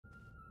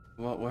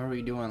What were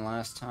we doing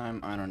last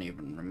time? I don't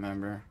even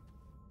remember.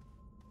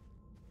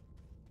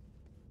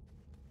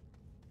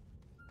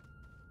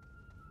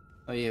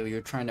 Oh yeah, we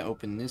were trying to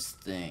open this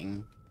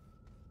thing.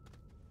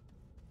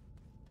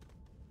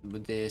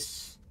 With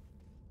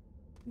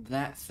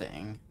that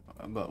thing.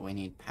 But we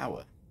need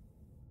power.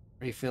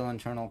 Refill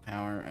internal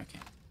power. Okay.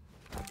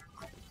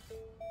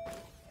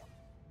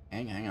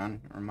 Hang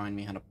on. Remind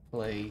me how to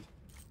play.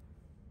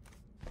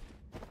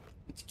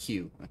 It's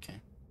Q.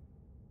 Okay.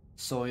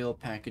 Soil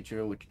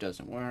packager, which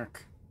doesn't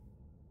work.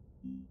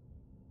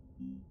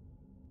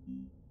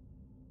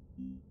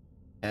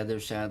 Heather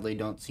sadly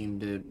don't seem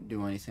to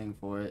do anything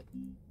for it.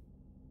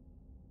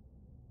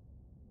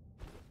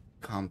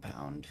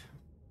 Compound,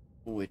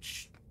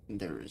 which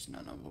there is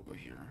none of over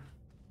here.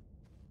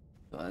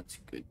 So that's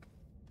good.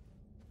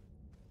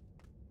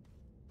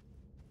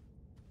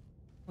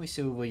 We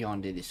see over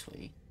yonder this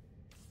way.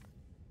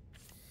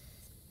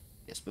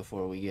 Guess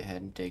before we go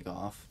ahead and take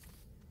off.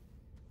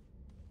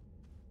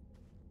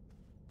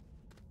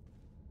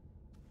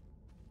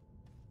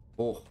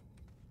 Oh.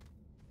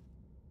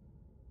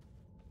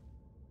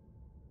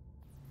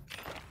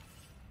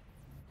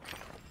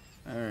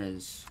 There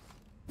is.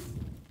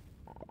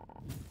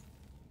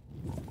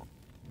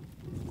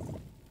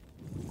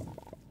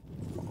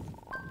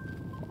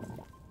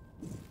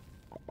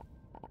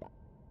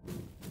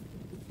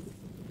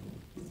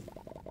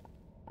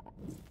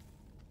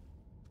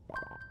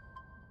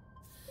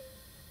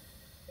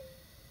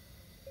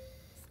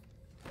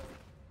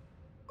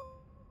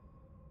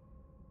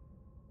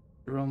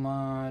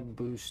 Mod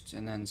boost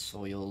and then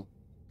soil.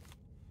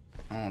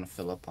 I don't want to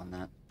fill up on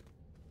that.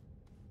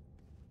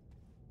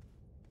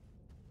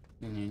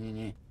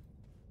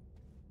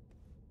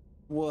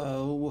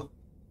 Whoa.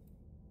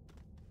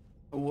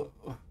 Whoa.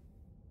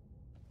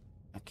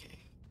 Okay.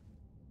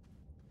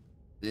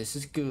 This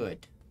is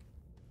good.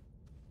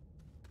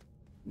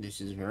 This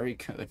is very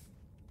good.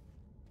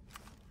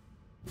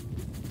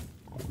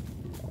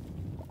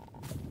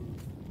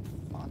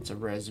 Lots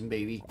of resin,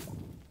 baby.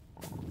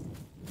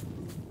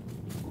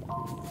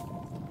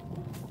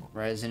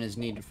 Resin is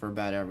needed for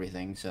about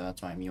everything, so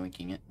that's why I'm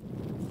yoinking it.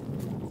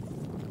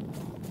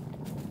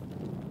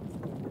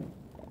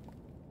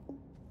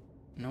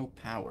 No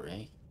power,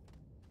 eh?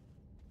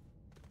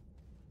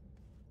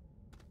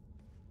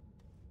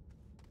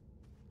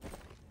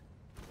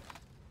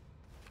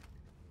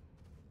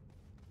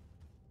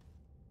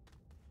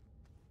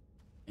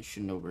 I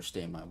shouldn't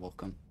overstay my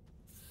welcome.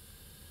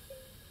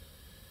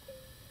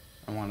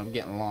 I want to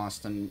get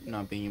lost and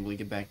not being able to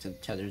get back to the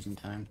tethers in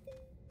time.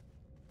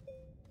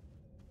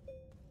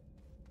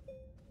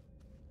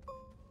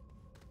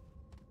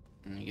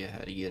 I get how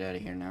to get out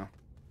of here now.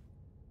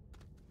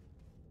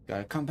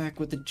 Gotta come back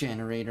with the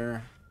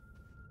generator.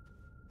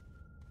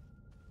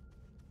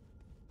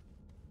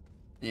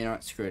 You know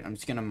what, screw it. I'm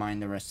just gonna mine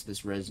the rest of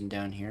this resin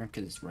down here,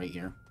 because it's right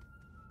here.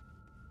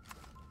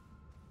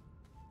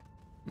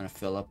 I'm gonna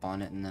fill up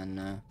on it and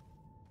then,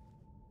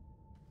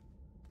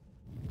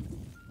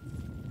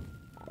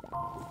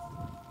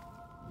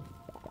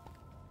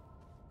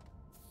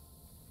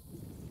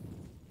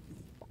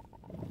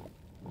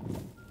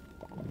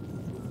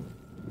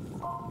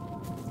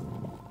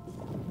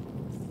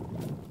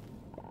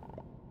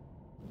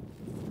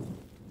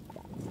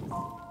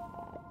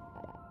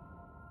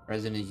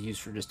 resin is used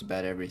for just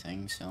about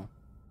everything, so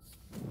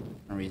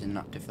no reason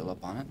not to fill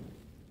up on it.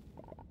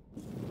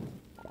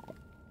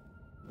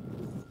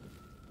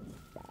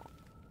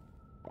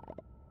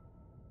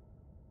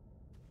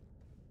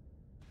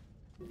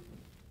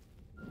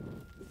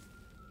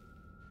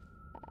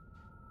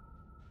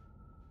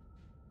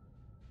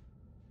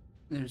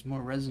 There's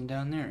more resin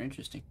down there.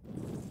 Interesting.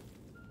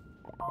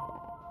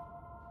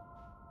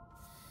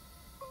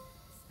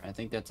 I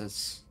think that's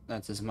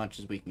as much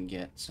as we can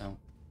get, so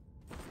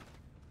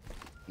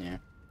yeah.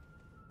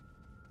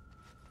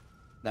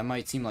 That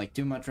might seem like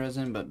too much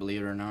resin, but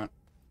believe it or not,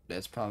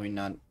 that's probably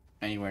not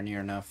anywhere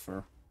near enough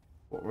for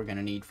what we're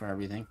gonna need for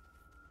everything.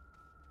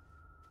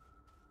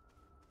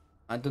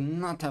 I do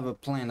not have a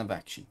plan of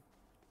action.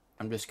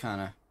 I'm just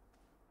kinda...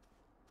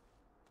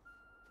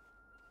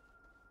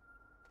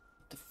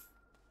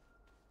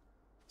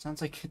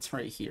 Sounds like it's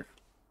right here.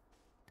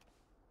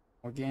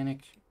 Organic?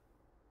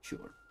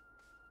 Sure.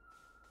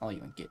 All you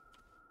can get.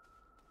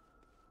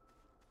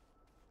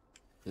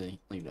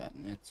 Leave that.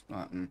 It's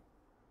not...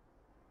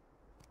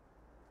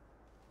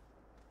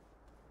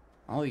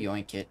 I'll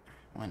yoink it.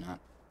 Why not?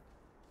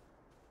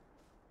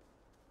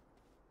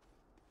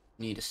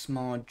 Need a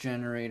small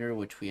generator,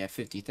 which we have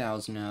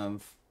 50,000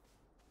 of.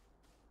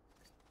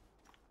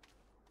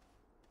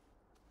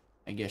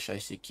 I guess I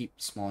should keep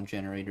small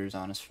generators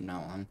on us from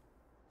now on.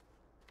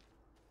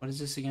 What is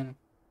this again?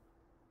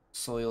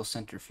 Soil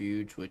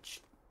centrifuge,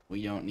 which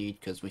we don't need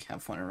because we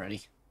have one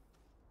already.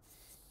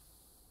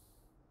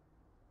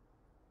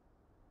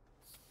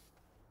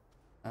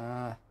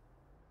 I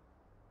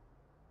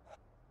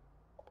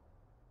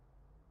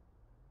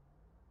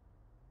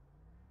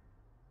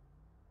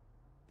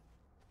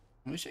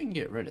wish I can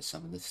get rid of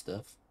some of this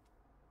stuff.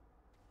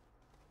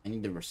 I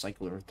need the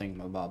recycler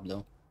thingamabob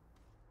though.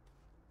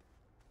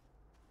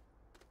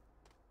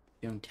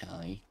 Don't tell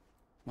me.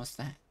 What's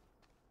that?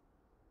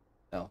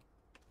 Oh.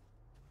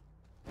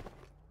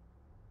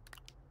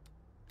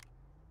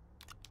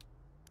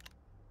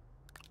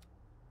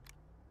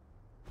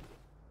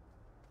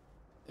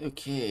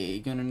 Okay,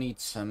 gonna need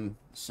some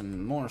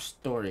more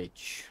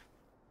storage.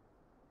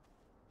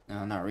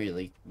 No, not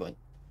really, but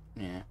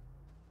yeah.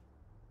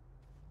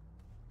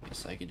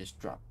 Guess I could just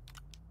drop.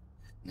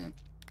 Yeah.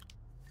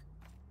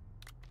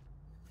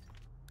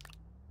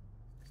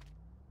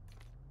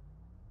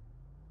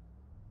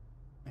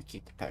 I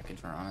keep the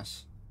package on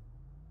us.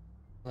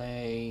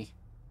 Play.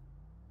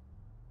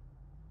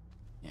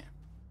 Yeah.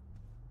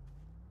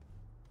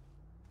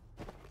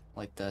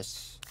 Like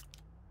this.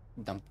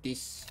 Dump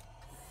this.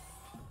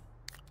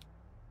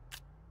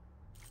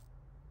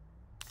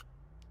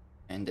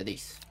 And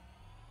this.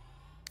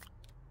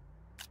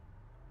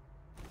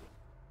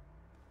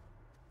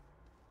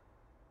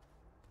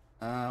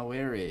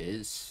 Where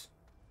is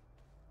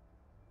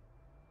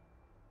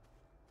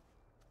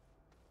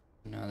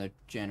another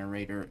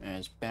generator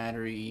as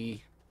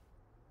battery?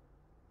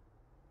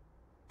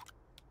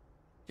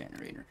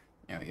 Generator.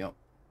 There we go.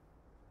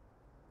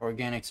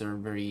 Organics are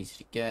very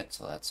easy to get,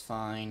 so that's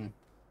fine.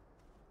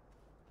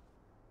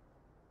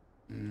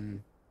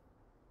 Do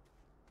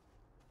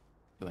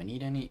I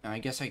need any? I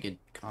guess I could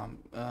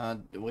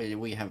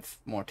we have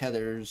more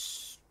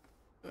tethers.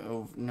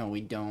 Oh, no,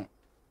 we don't.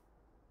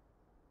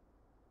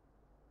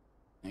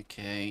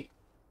 Okay.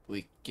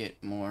 We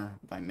get more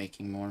by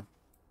making more.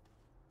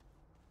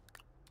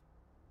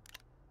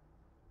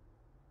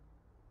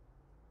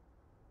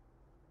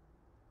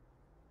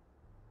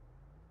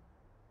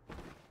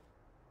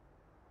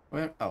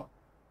 Where? Oh.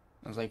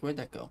 I was like, where'd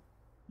that go?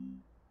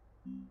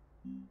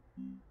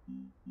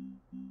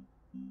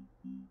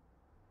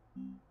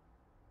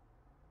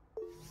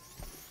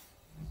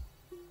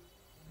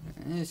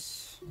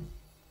 This.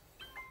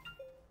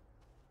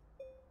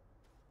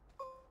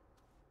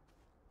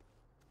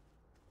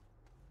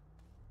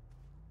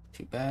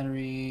 Two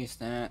batteries.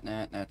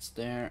 That's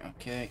there.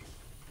 Okay.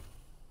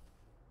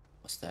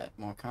 What's that?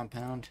 More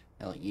compound?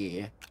 Hell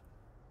yeah.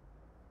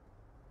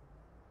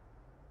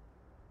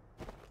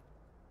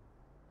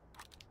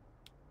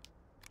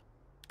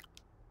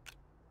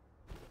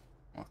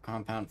 More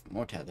compound,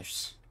 more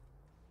tethers.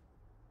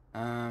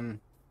 I'll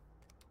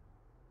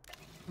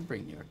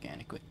bring the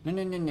organic with. No.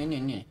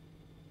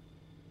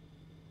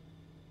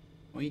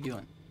 What are you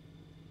doing?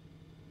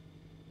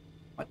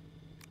 What?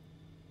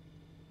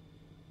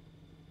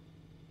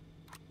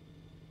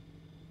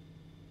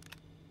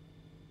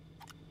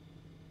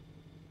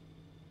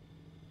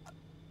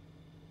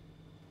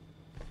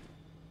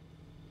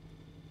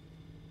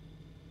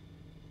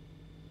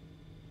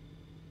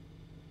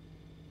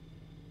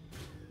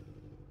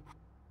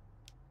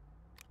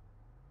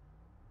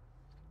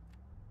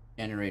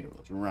 Generator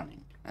was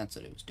running. That's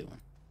what it was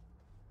doing.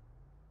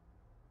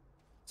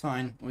 It's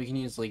fine. We can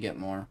easily get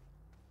more.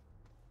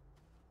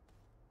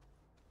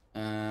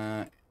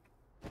 Well,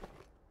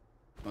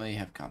 you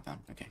have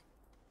compound. Okay.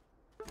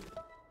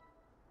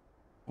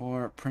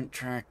 Or print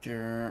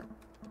tractor.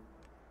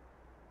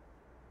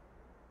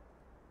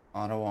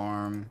 Auto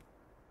arm.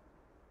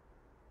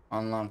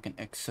 Unlock an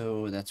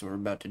exo. That's what we're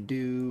about to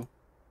do.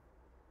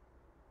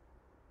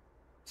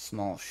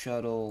 Small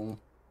shuttle.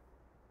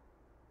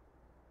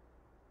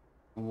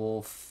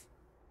 Wolf.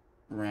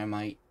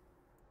 Ramite.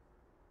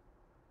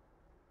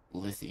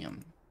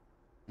 Lithium.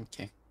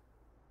 Okay.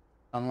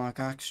 Unlock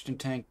oxygen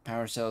tank,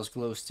 power cells,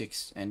 glow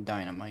sticks, and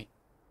dynamite.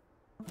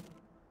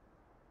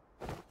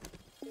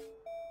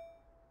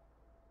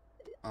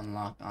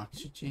 Unlock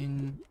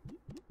oxygen.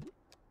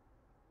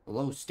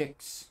 Glow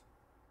sticks.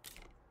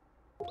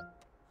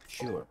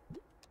 Sure.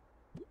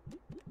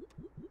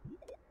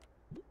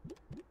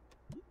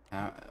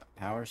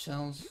 Power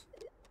cells?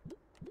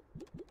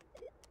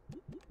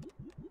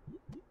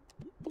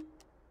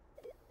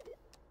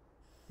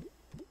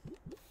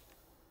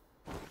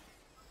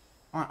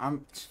 Oh,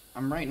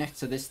 I'm right next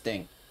to this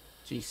thing.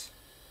 Jeez.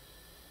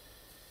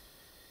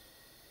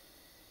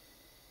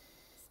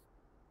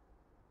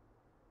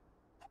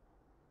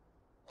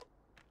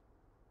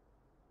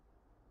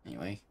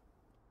 Anyway.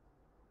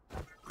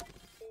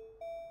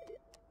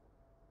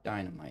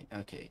 Dynamite.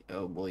 Okay.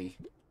 Oh boy.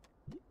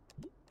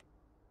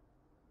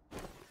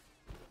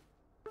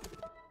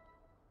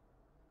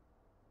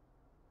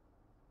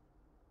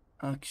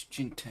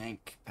 Oxygen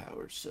tank,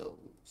 power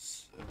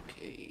cells.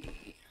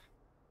 Okay.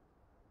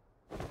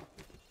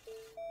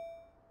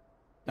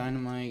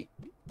 Dynamite.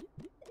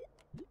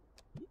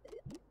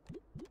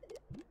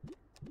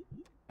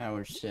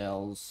 Power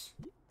cells.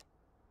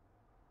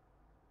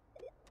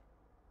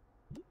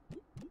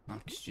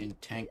 Oxygen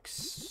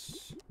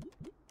tanks.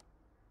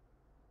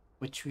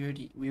 Which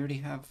we already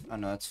have. Oh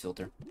no, that's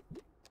filter.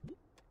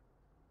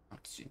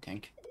 Oxygen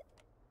tank.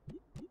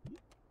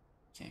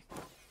 Okay.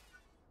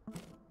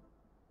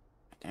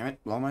 Damn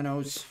it, blow my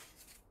nose.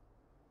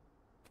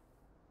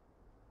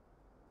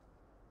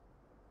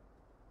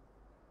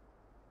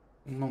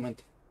 One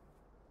moment.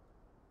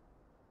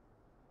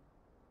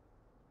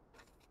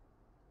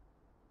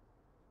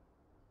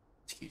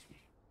 Excuse me.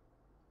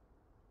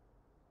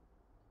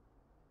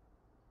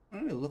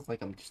 Why do I look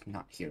like I'm just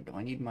not here? Do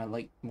I need my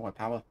light more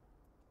power?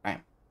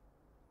 Bam.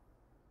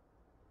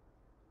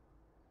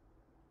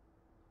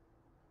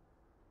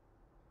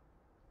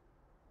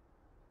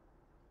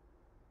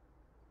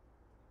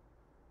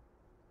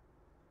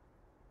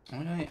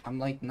 I'm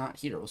like not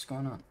here. What's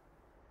going on?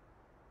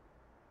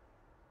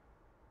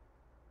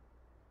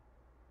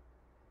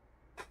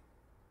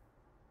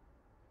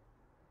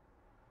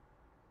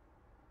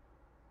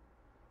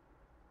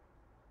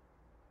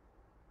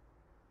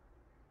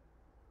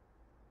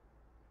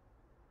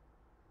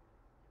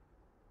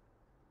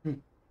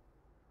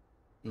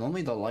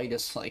 Normally the light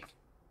is like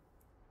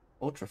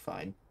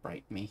ultrafied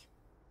bright me.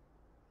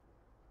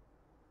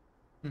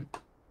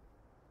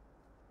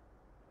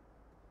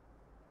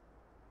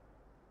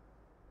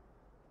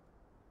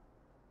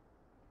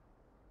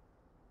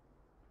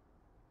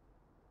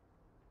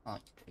 I'll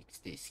fix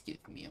this.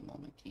 Give me a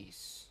moment,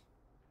 please.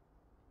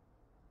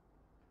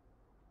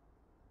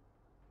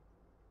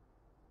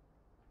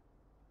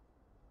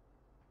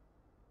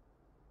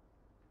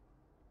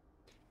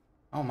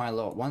 Oh my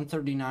lord,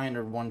 139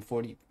 or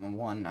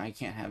 141. I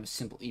can't have a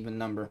simple even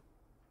number.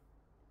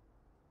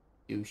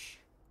 Douche.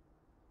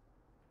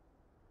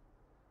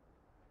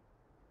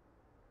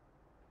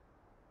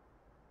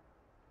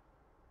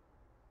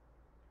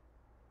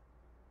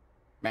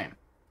 Bam.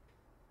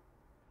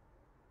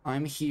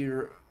 I'm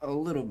here a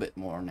little bit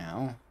more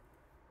now.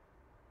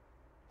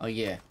 Oh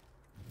yeah.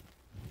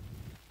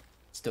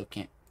 Still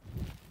can't.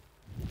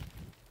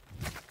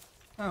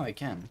 Oh, I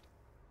can.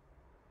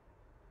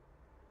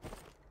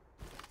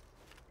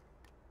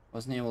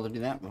 Wasn't able to do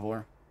that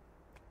before.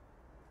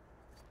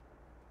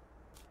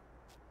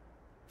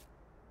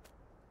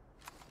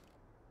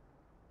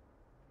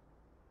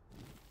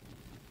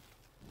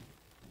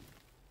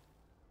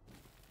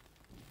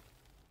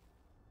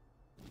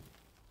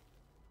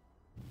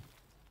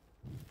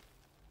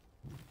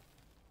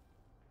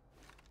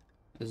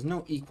 There's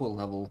no equal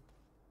level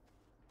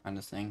kind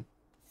of thing.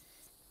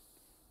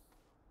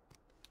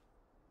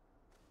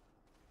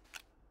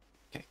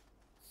 Okay.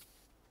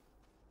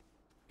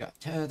 Got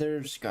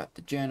tethers, got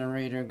the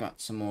generator, got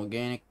some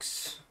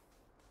organics,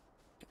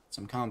 got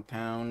some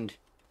compound.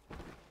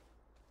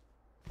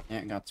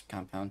 Yeah, got some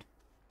compound.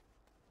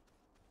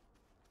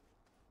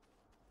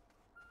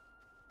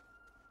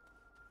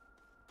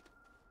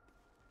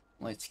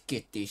 Let's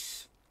get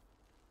this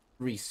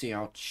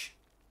research.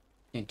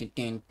 Oh.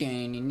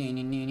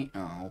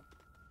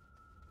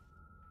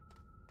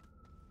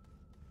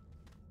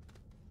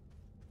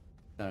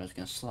 Thought I was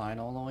gonna slide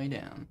all the way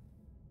down.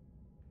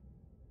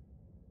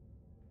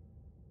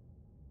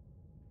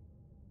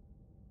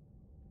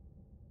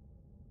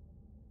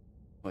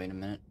 Wait a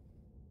minute.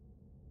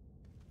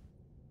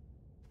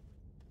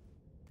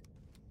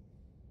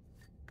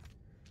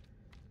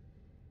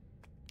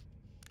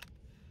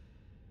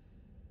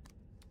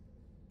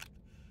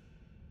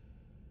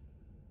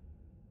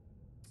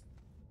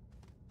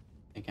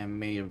 I think I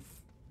may have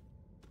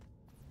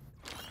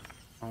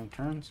wrong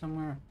turn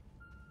somewhere.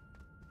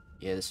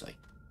 Yeah, this way.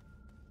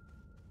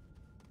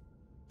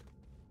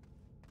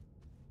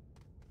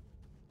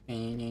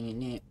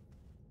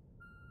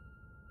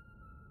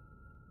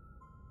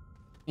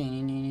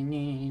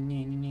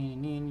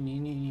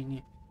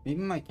 Maybe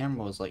my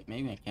camera was like,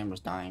 maybe my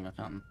camera's dying or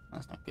something.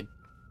 That's not good.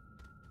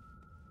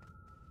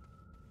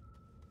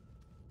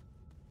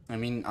 I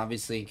mean,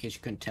 obviously, in case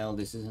you couldn't tell,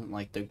 this isn't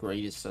like the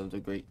greatest of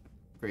the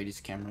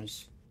greatest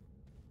cameras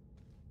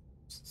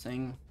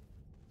thing.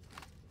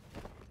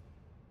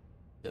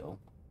 So,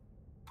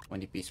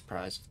 wouldn't be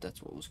surprised if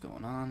that's what was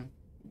going on,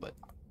 but.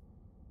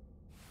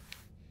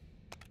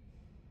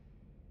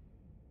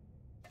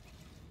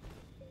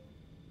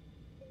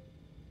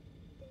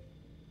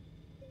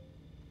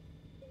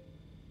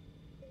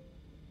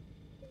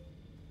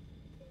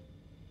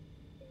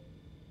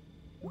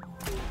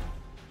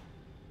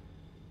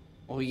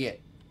 Oh yeah.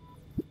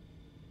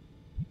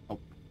 Oh.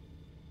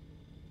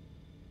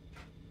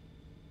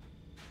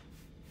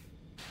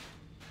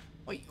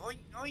 Oi, oi,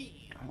 oi.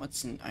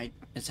 What's in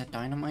is that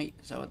dynamite?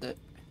 Is that what that?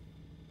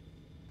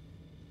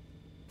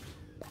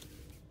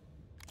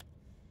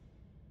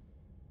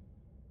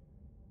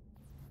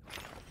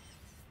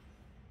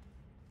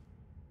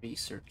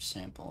 Research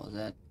sample, is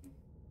that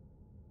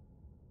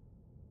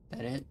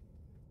it?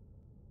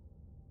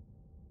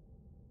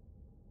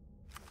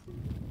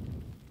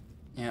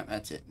 Yeah,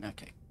 that's it.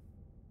 Okay.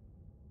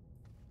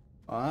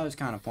 Well, that was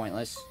kind of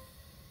pointless.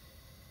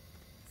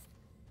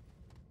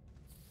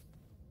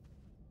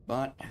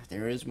 But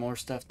there is more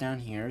stuff down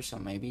here, so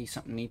maybe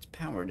something needs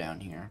power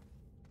down here.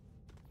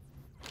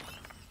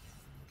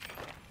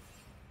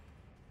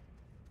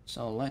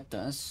 So let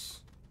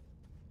us...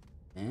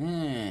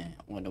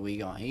 what do we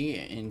got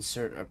here?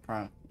 Insert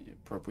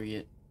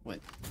appropriate... What?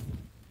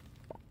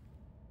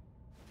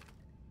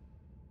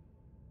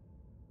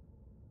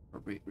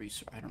 Appropriate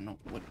resource... I don't know.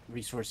 What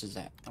resource is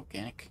that?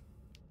 Organic?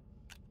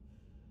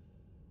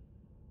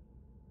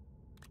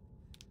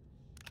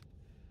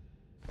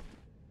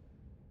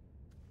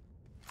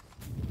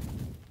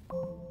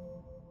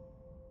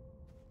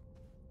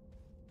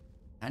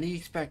 How do you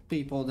expect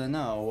people to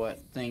know what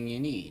thing you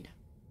need?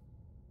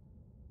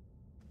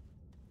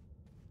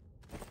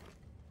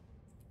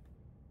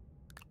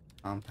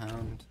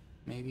 Compound,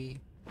 maybe?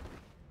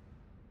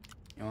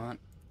 You want?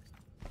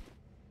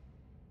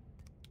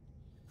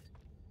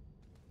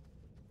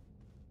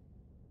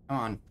 Come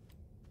on.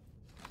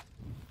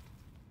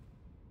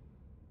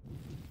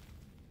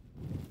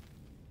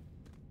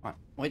 What?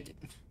 Wait.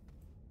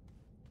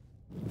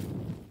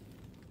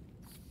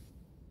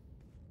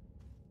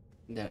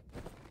 That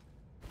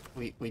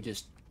we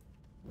just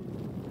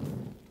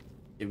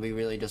did we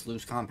really just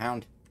lose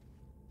compound?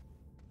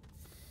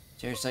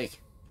 Seriously?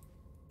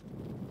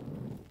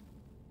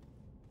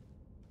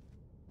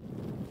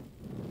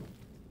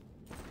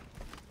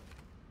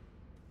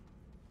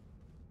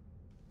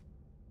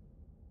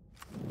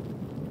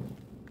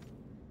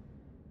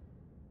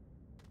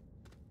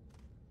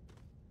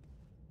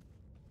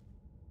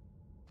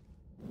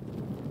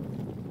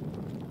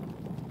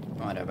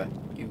 Whatever.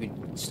 You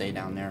could stay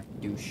down there,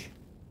 douche.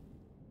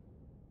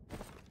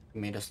 You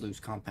made us lose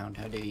compound,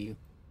 how dare you?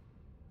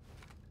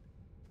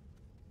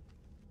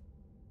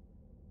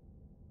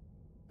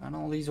 Got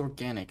all these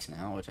organics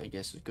now, which I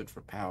guess is good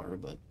for power,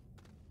 but...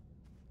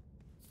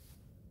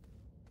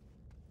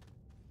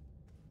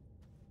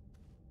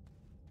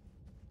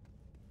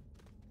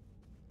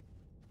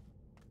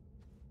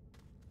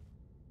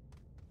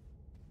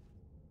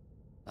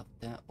 Up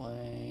that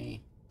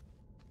way...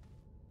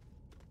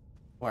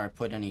 Before I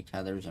put any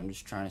tethers, I'm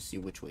just trying to see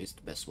which way is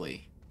the best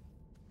way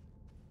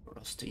for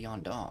us to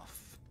yond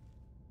off.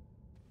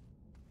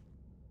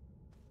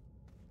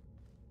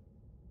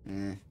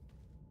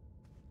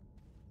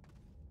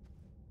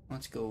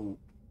 Let's go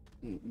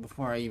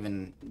before I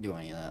even do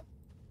any of that.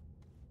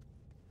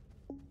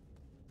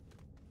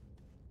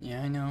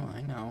 Yeah, I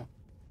know.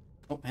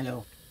 Oh,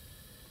 hello.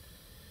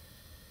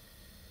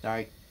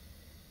 Sorry.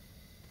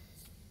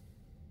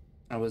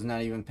 I was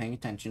not even paying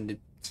attention to...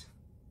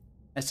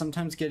 I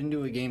sometimes get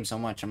into a game so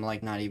much, I'm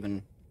like not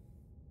even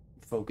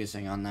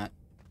focusing on that.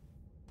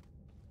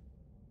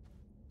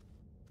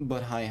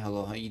 But hi,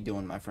 hello, how you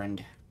doing, my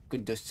friend?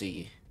 Good to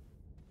see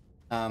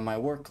you. My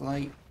work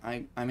light,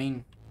 I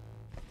mean...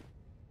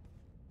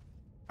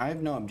 I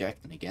have no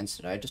objection against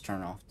it, I just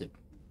turn off the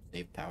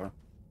save power.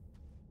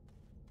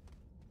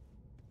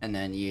 And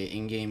then, yeah,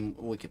 in-game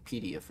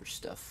Wikipedia for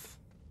stuff.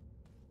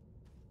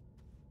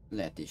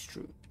 That is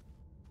true.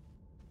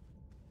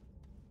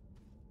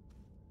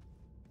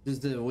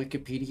 Does the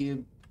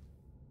Wikipedia...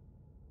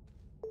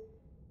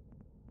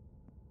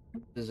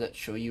 Does that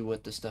show you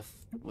what the stuff,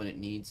 what it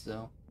needs,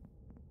 though?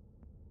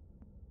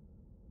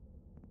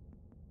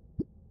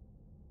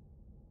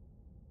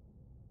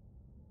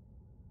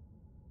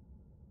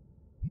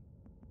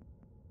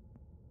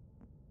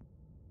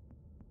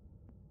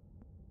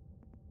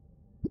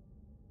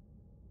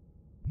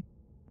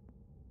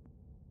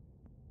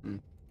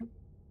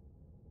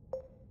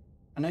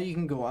 I know you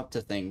can go up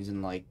to things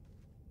and, like,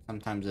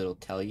 sometimes it'll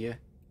tell you.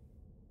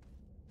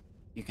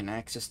 You can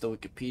access the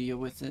Wikipedia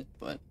with it,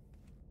 but...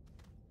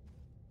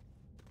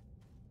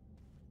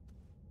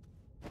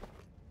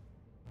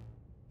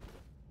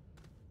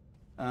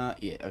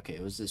 yeah, okay,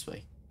 it was this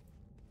way.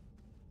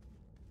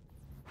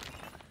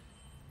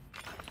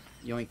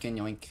 Yoink and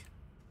yoink.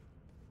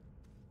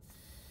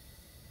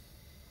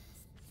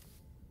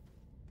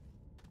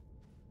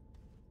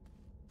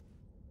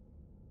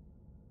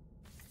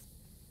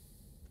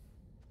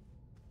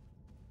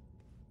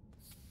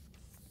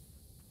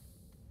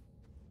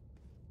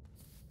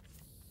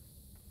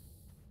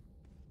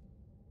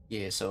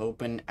 Yeah, so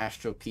open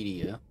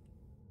Astropedia.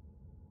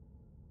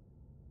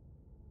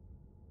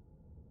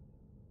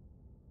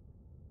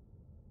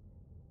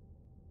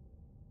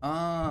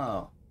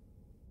 Oh.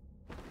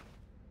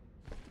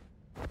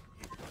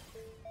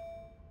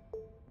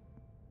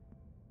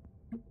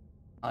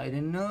 I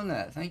didn't know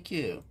that. Thank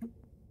you.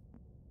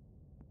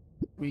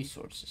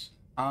 Resources.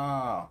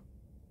 Oh.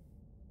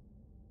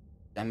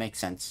 That makes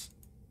sense.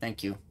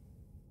 Thank you.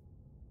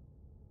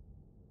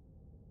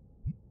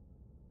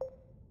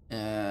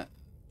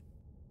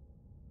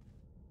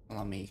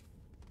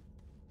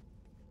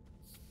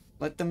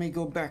 Let me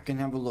go back and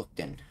have a look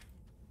then.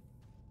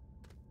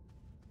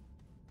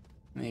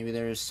 Maybe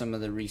there's some of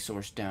the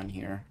resource down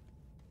here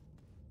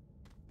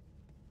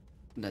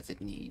that it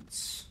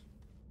needs.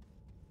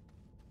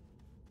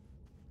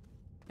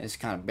 It's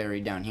kind of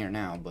buried down here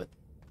now, but...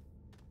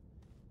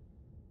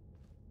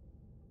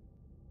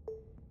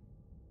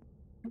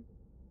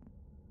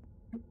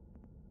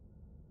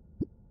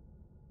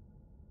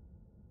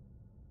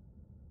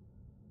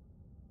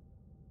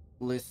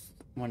 With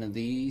one of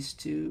these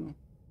two.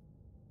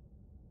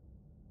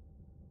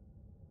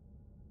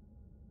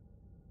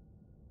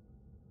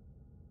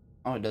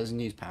 Oh, it doesn't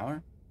use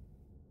power?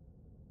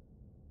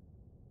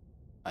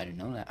 I didn't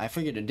know that. I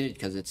figured it did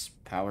because it's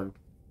power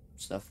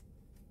stuff.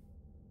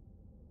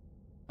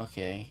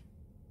 Okay.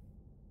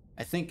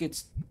 I think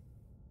it's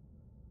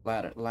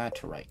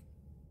laterite.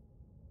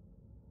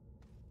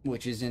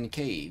 Which is in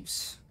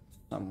caves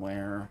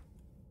somewhere.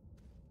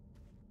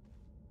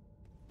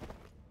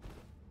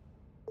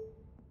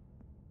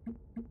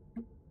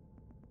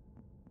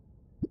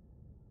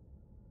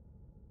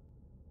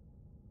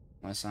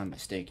 Unless I'm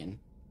mistaken.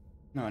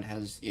 No, it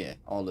has, yeah,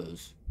 all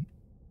those.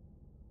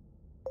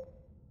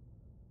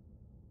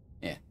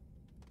 Yeah.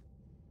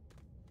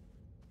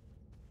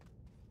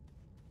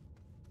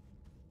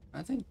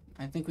 I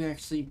think we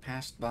actually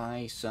passed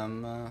by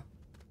some,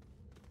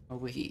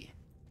 over here.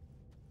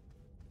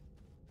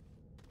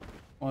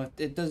 Well, if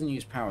it doesn't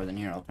use power, then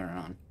here, I'll turn it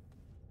on.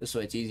 This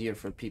way it's easier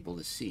for people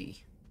to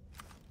see.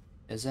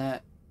 Is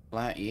that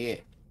flat? Yeah.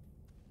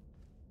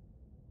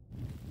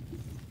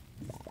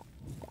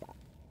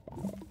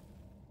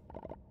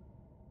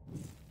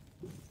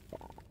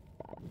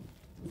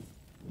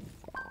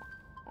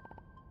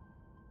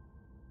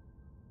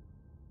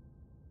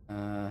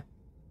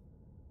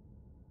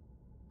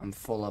 I'm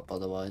full up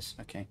otherwise.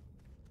 Okay.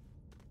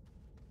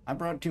 I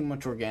brought too much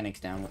organics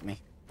down with me.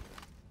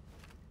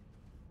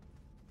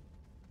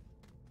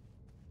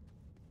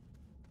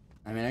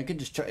 I mean, I could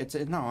just chuck... It's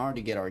not hard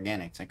to get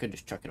organics. I could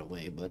just chuck it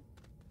away, but...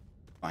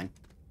 Fine.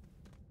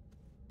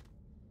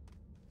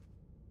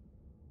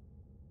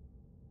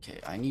 Okay,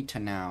 I need to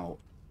now...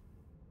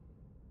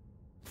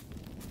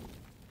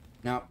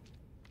 No.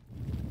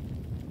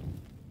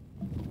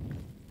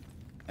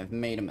 I've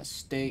made a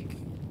mistake.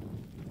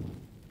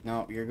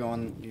 No, you're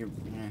going...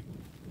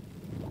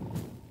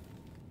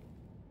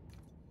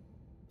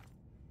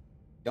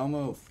 Don't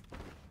move.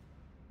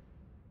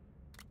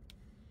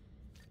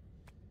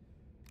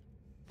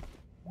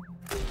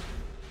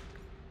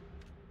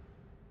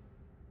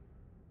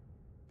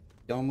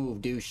 Don't move,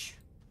 douche.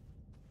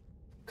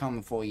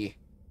 Coming for you.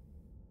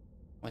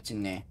 What's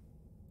in there?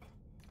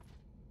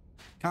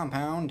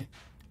 Compound.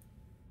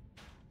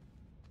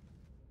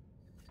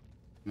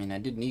 I mean, I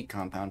did need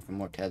compound for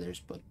more tethers,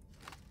 but...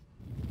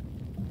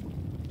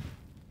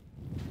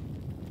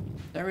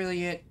 Is that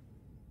really it?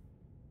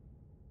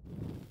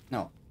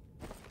 No.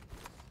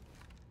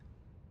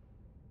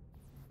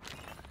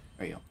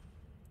 There you go.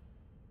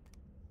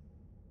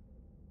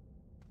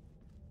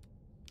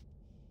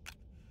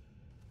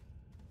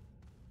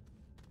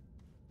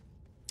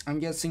 I'm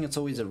guessing it's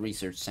always a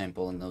research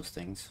sample in those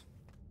things.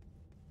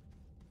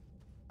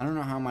 I don't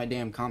know how my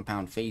damn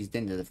compound phased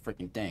into the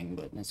freaking thing,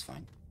 but that's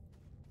fine.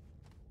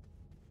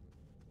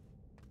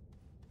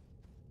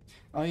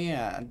 Oh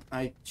yeah,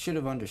 I should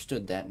have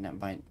understood that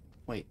by...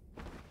 Wait.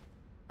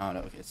 Oh no,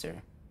 okay, it's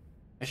there.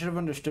 I should have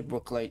understood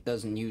Brooklight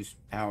doesn't use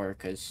power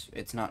because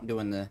it's not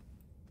doing the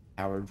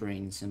power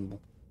drain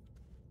symbol.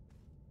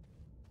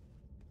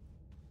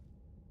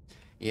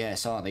 Yeah, I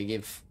saw they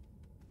give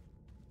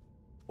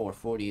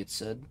 440 it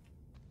said.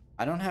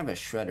 I don't have a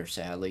shredder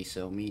sadly,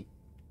 so me...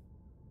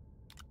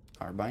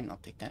 Carbine, I'll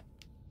take that.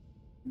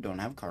 Don't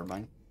have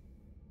carbine.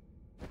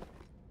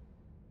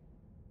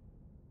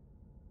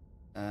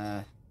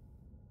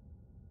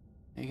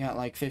 I got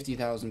like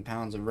 50,000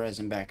 pounds of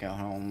resin back at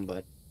home,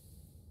 but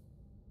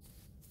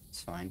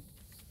it's fine.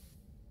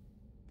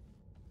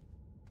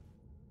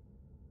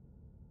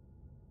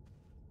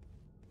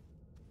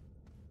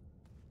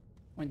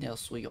 What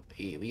else we got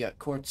here? We got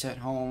quartz at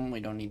home. We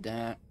don't need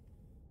that.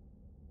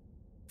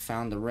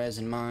 Found the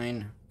resin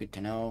mine. Good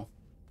to know.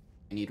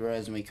 We need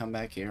resin. We come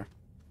back here.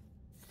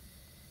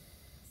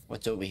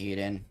 What's over here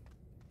then?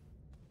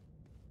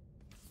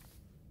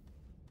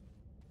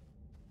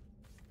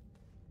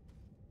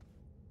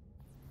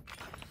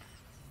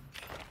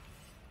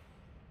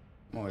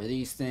 More of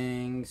these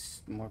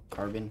things. More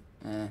carbon.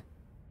 Yeah.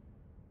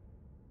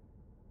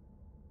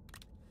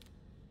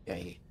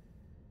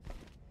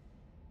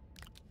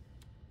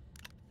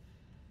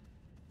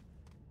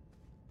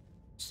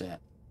 What's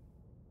that?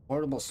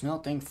 Portable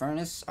smelting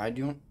furnace?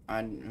 Yeah.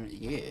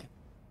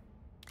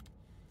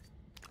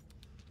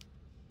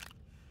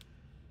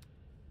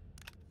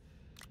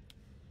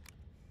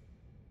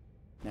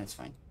 That's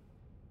fine.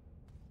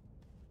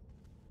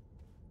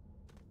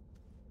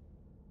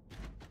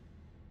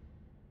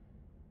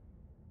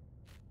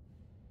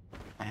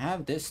 I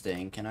have this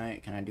thing. Can I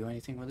do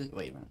anything with it?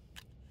 Wait a minute.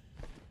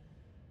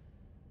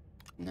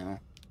 No.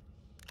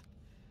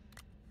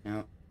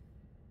 No.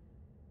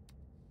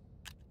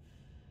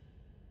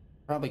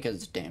 Probably because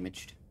it's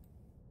damaged.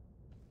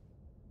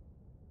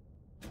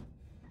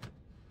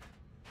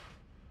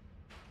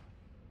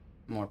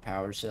 More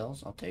power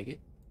cells. I'll take it.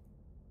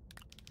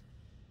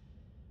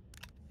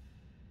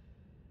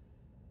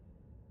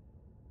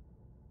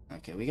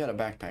 Okay, we got a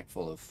backpack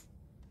full of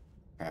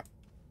crap.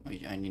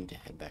 I need to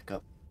head back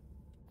up.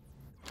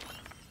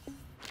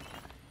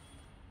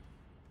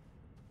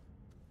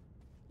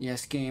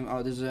 Yes, game.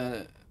 Oh, there's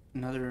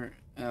another...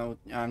 Oh,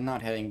 I'm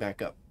not heading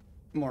back up.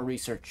 More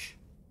research.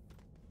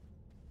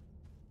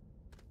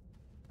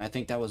 I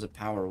think that was a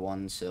power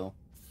one, so...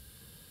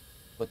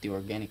 Put the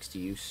organics to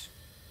use.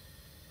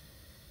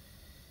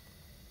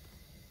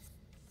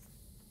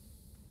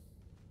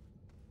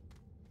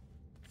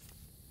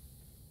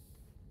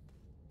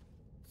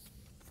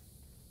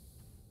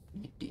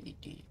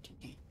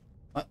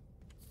 What?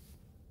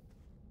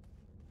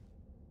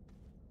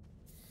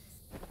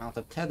 Out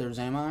of tethers,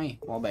 am I?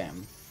 Well,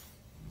 bam.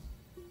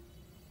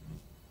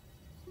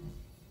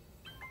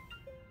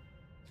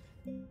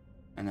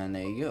 And then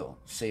there you go.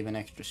 Saving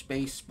extra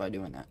space by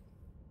doing that.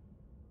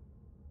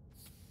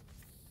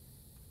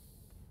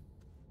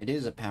 It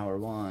is a power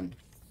one.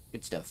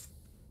 Good stuff.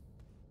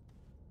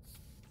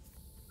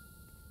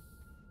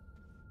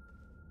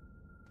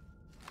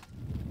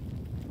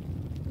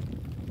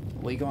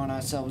 We got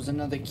ourselves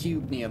another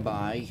cube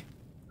nearby.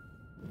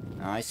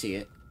 Oh, I see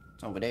it.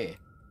 It's over there.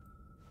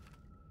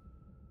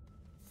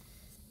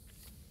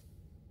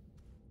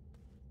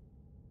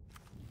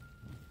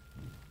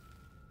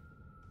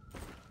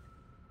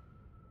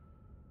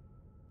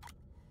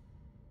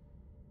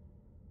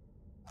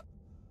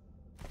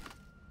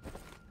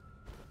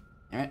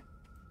 Alright.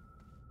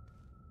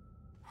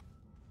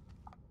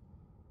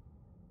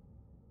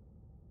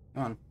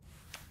 Come on.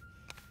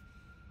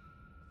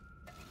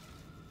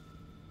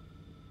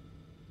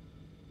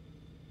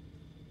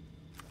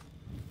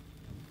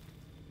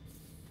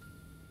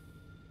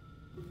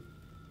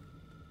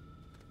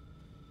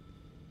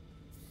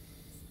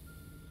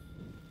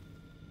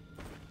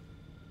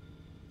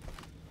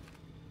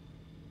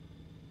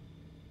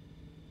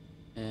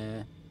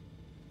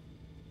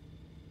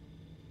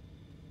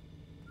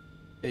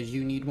 Does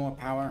you need more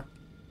power?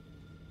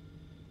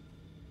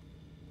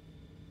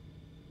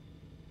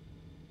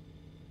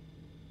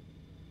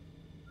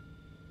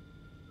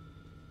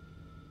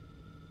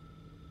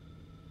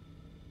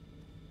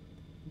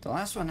 The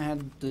last one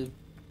had the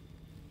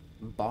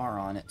bar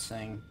on it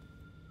saying.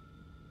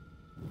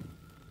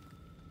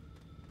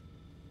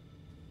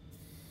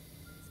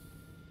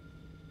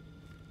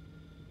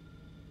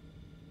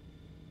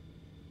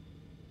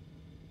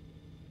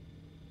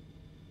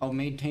 Oh,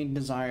 maintain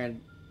desired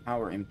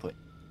power input.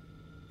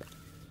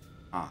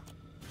 Ah.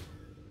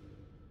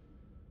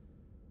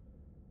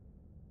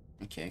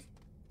 Okay.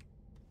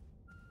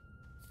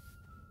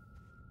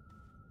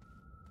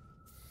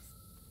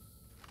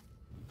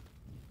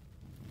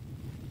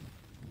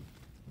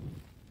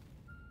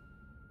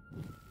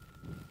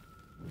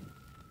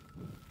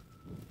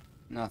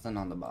 Nothing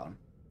on the bottom.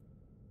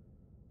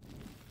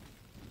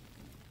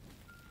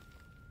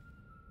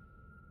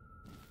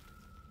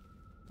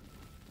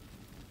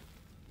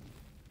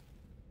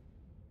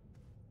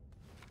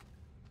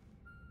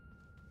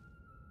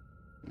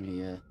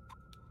 Yeah.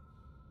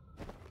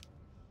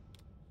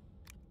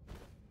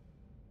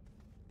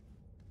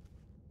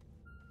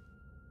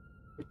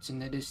 It's in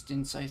the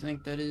distance, I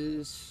think that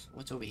is.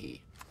 What's over here?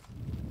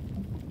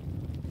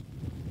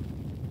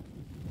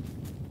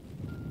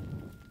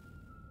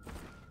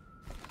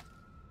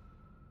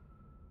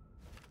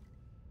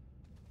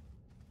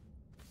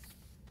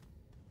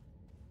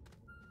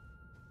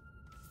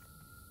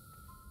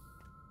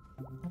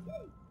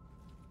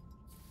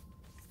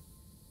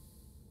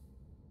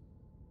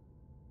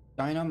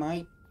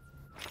 Dynamite?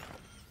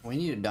 We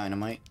need a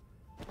dynamite.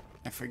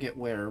 I forget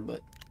where, but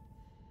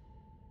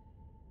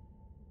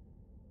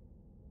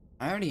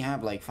I already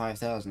have like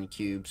 5,000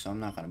 cubes, so I'm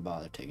not gonna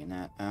bother taking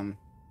that.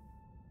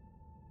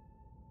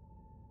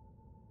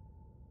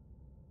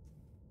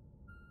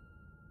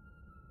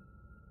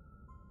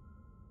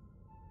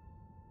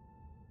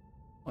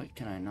 What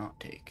can I not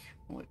take?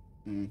 What?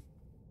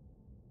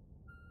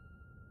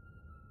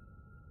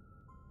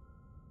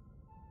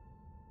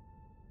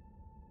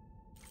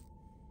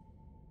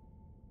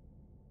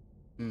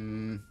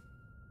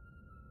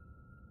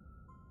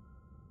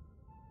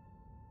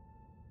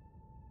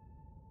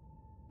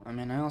 I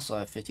mean, I also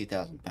have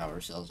 50,000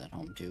 power cells at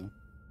home, too.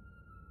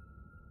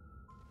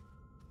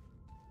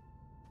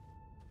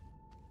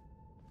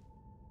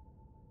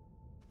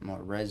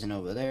 More resin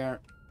over there.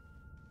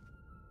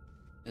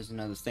 There's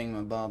another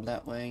thingamabob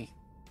that way.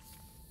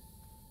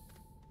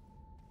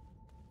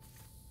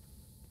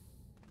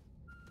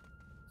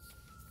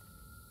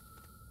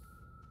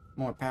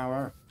 More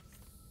power.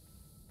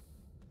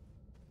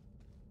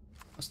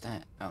 What's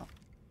that? Oh.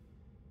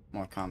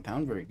 More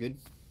compound, very good.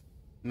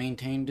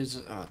 Maintained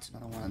is... Oh, it's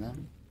another one of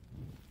them.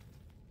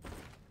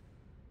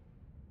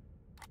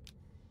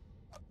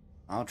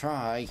 I'll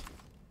try.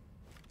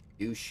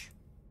 Douche.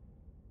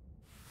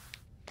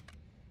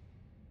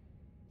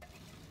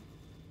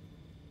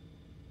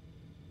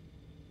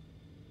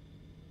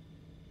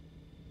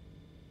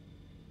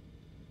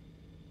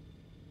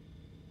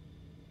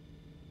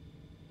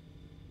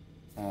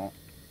 Oh.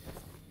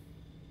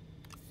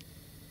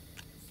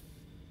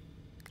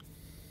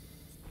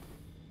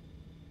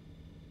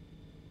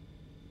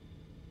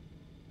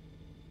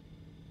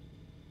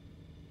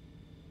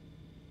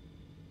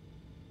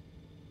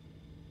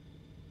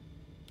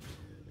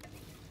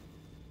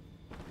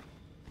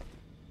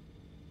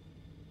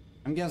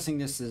 I'm guessing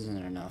this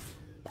isn't enough.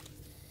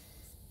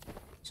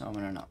 So I'm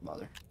gonna not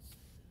bother.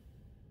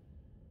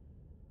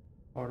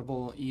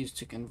 Portable used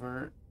to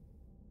convert.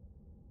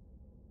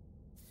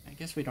 I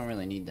guess we don't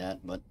really need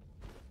that, but...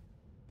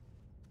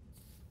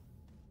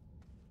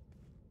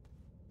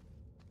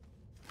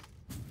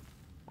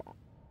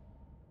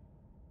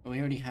 We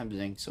already have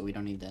zinc, so we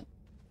don't need that.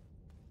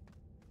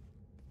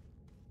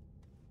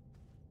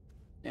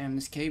 Damn,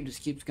 this cave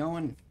just keeps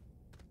going.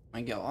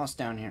 I get lost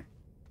down here.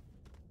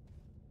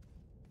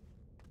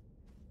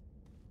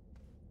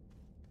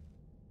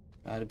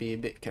 Gotta be a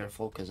bit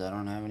careful, because I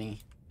don't have any...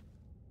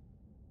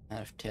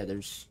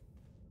 tethers.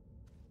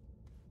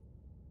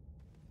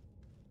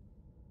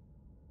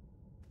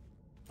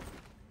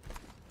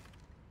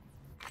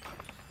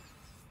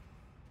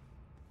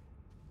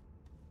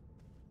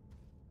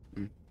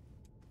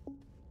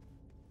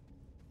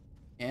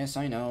 Yes,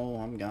 I know,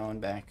 I'm going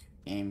back.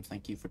 Game,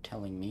 thank you for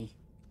telling me.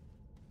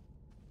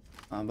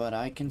 But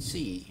I can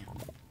see.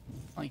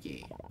 Like,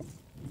 yeah.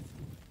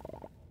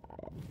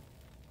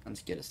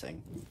 Let's get a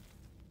thing.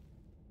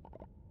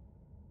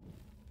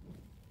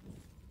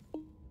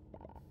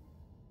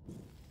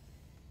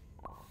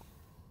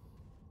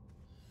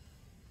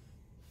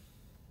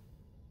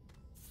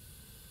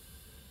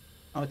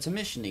 Oh, it's a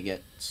mission to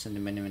get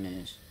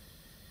cinnamon.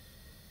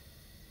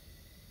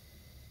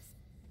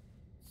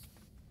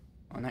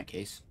 Oh, in that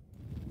case.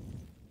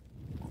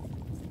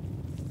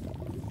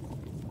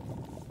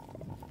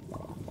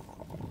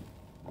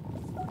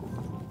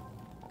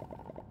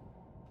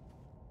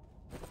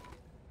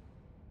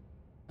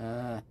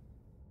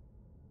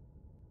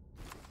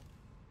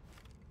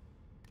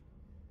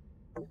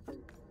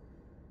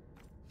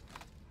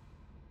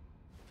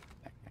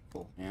 Backpack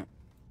full, yeah.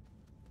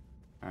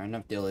 Alright,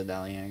 enough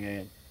dilly-dally,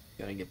 I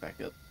gotta get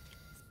back up.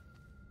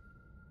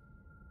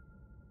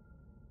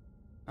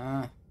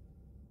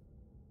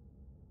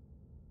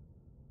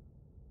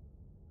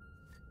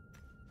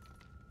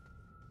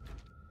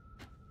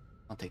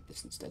 I'll take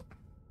this instead.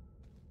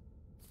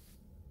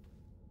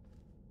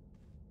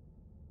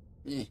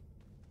 Eh.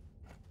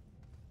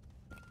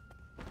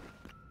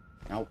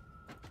 Nope.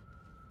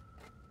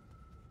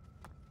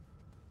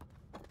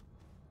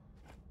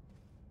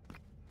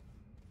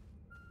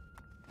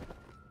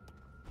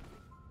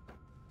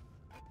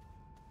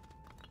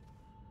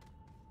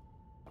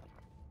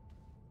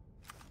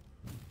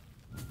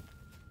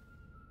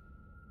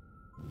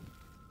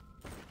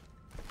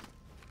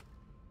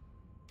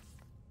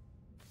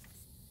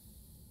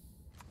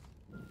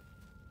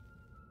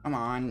 Come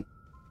on.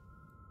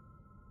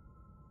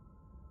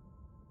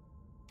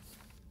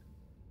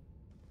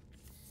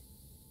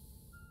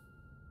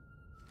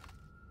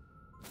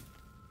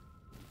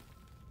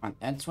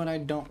 That's what I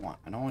don't want.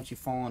 I don't want you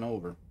falling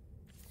over.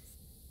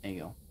 There you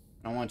go.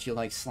 I don't want you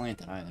like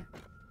slanted either.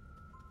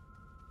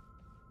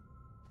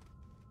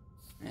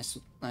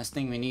 Last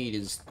thing we need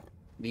is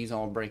these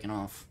all breaking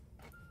off.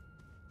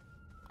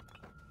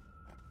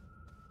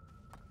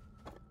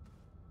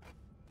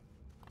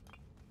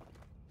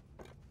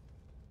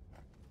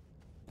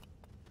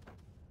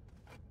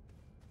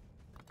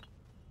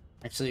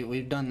 Actually,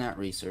 we've done that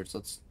research.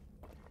 Let's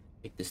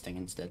take this thing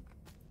instead.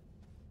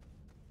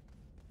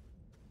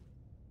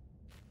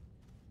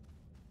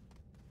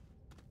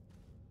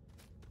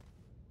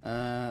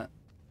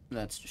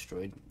 That's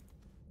destroyed.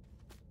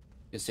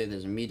 You say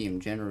there's a medium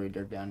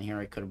generator down here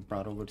I could have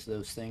brought over to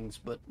those things,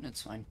 but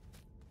it's fine.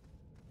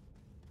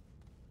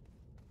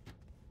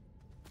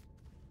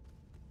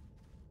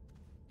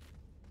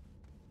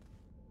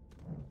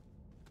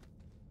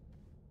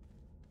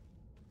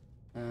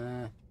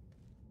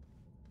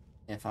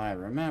 If I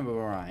remember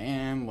where I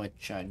am,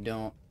 which I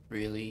don't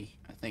really,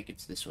 I think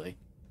it's this way.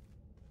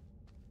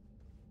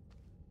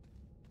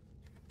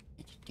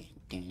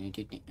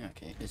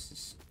 Okay,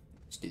 let's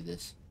do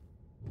this.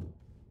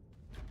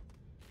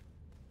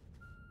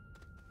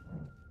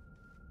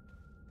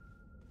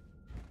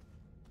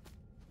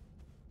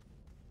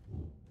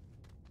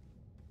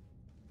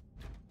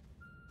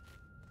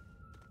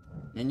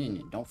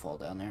 No, don't fall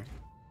down there.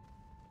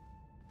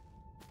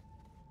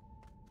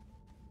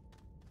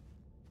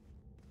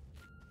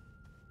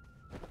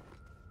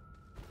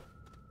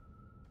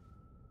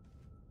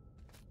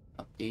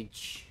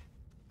 Update.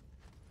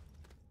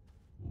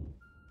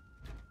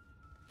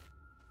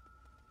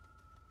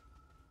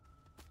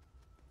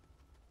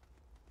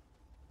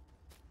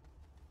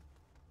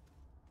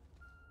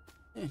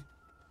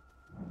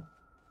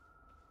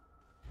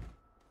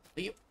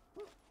 Yep.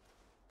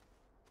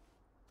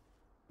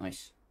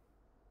 Nice.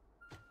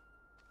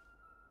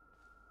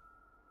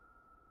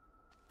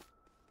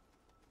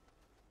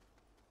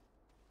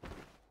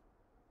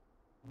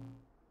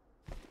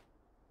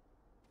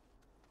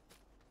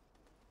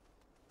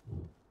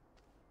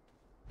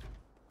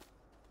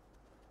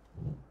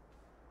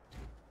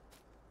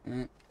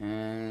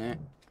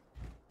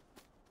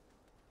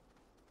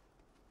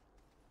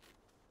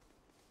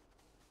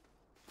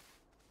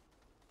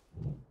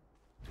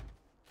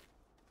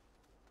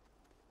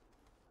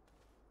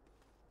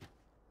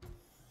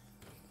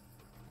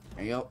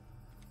 There you go.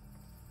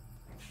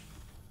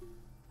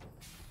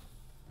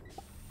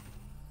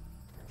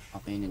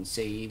 Hop in and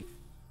save.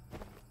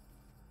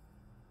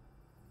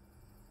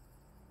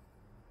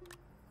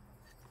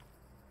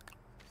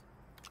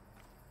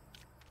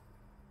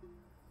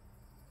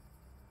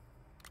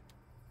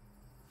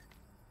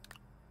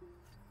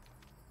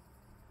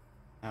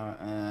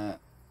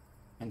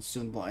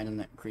 Consumable item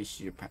that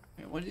increases your power.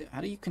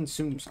 How do you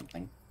consume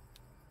something?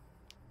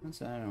 What's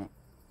that? I don't.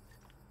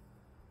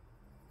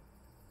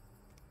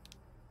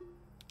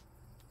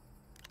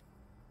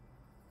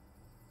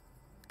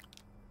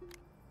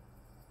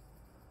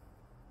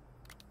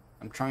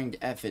 I'm trying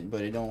to F it,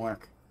 but it don't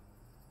work.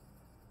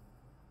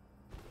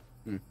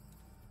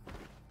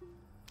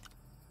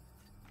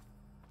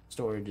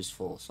 Storage is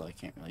full, so I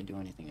can't really do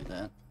anything with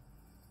that.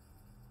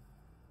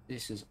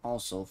 This is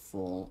also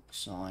full,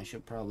 so I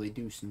should probably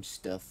do some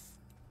stuff.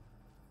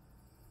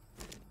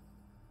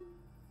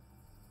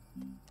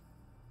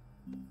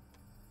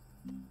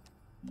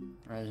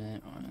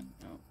 Resident one,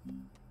 no.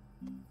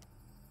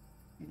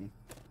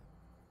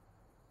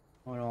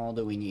 What all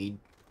do we need?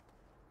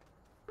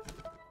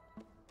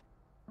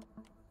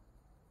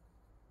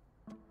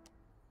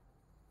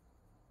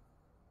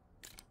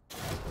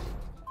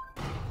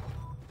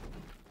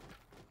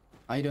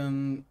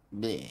 Item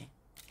bleh.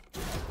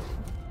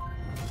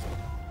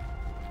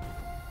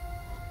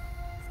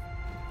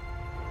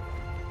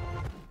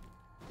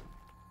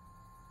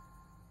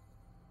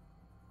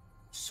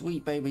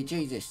 Sweet baby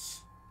Jesus.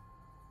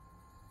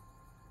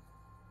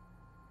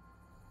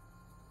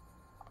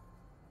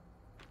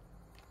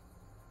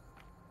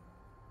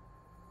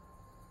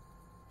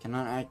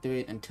 Cannot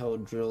activate until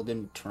drilled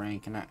in terrain.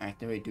 Cannot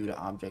activate due to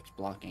objects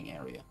blocking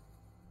area.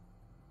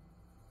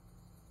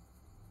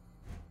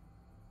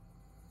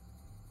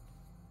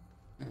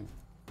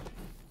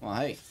 Well,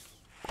 hey,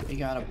 we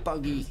got a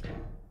buggy.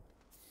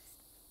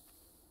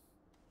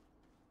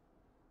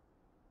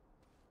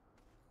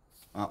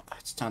 Well,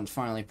 it's time to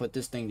finally put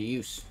this thing to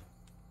use.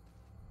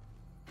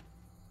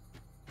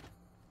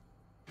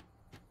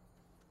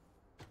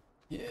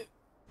 Yeah.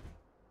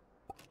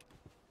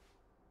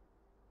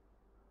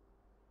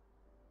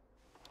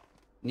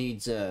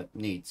 Needs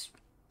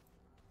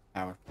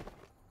power.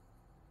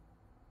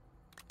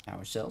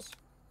 Power cells.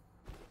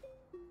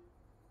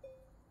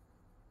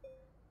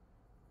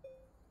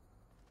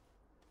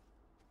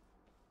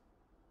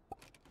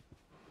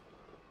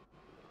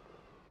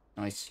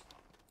 Nice.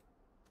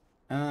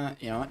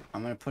 You know what?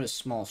 I'm gonna put a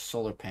small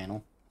solar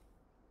panel.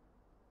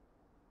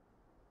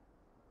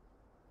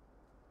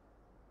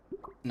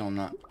 No, I'm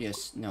not.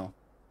 Yes, no.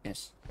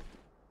 Yes.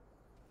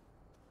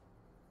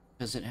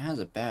 Because it has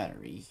a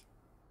battery.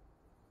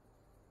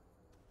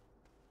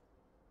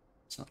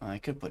 So I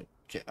could put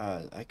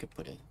I could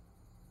put it.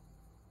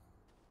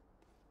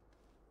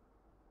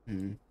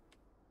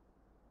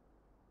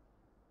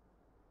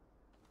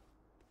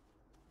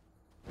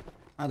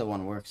 Either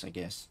one works, I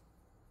guess.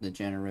 The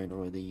generator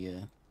or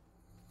the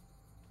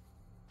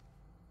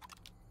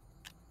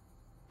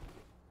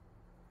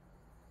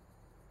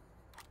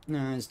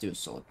Nah, let's do a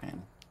solar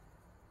panel.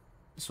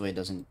 This way it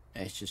doesn't,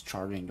 it's just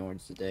charging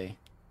towards the day.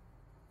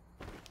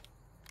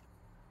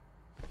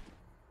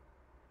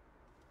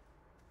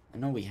 I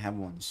know we have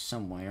one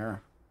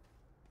somewhere.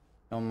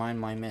 Don't mind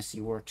my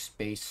messy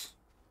workspace.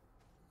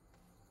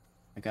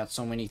 I got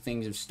so many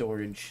things of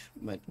storage,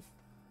 but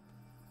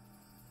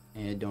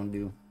it don't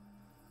do.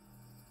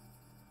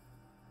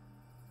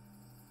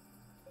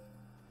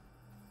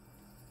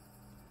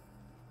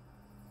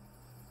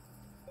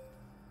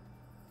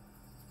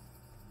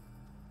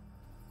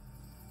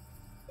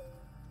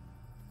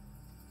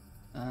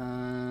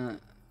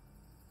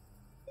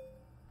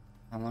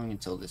 How long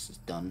until this is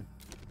done?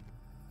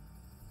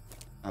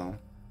 Oh.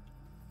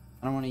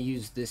 I don't want to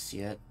use this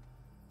yet,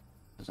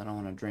 because I don't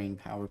want to drain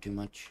power too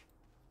much.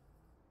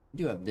 I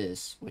do have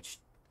this, which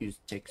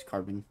takes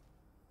carbon.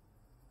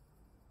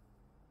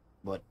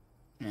 But,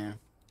 yeah.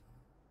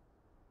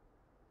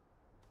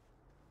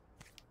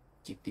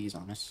 Keep these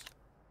on us.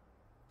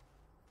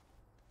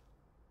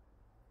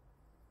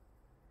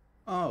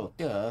 Oh,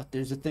 duh.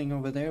 There's a thing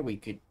over there we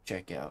could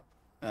check out.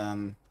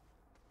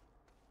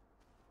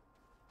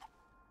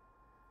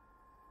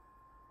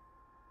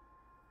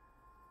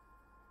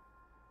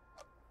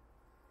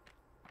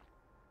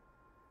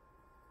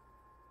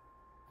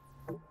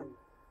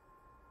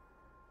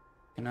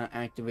 Cannot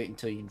activate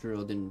until you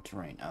drilled in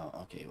terrain.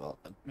 Oh, okay, well,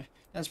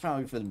 that's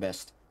probably for the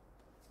best.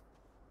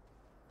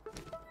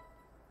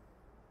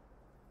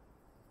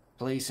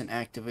 Place and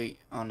activate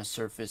on the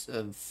surface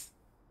of...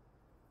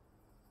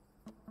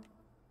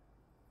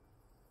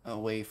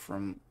 away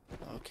from...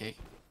 okay.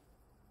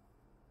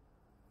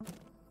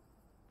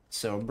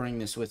 So, bring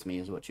this with me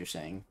is what you're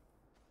saying.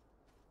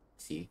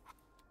 See?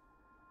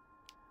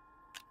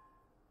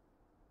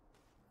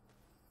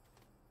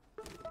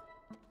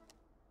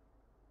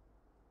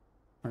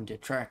 Rent a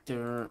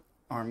tractor,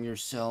 arm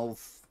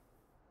yourself,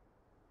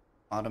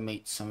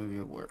 automate some of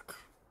your work.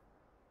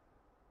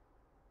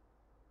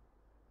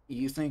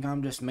 You think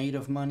I'm just made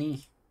of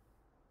money?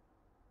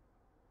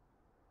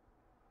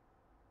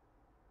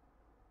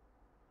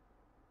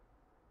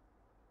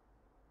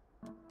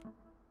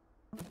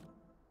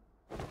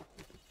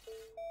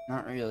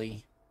 Not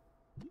really.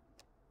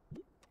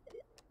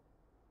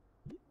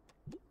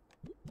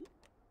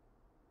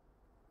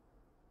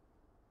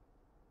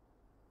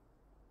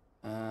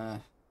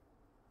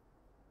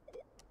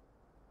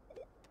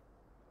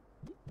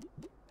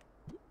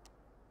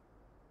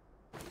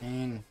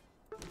 And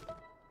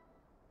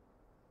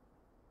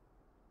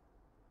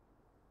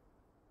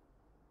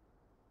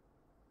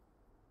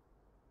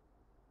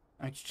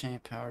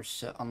exchange power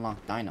set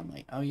unlock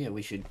dynamite. Oh yeah,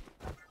 we should.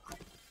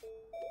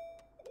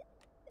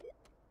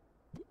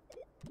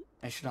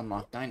 I should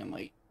unlock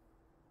dynamite.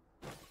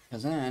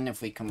 Because then,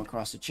 if we come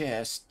across a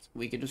chest,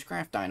 we could just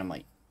craft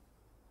dynamite.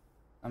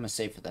 I'm gonna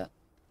save for that.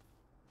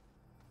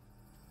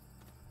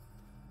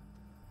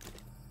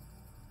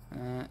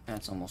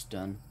 That's almost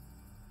done.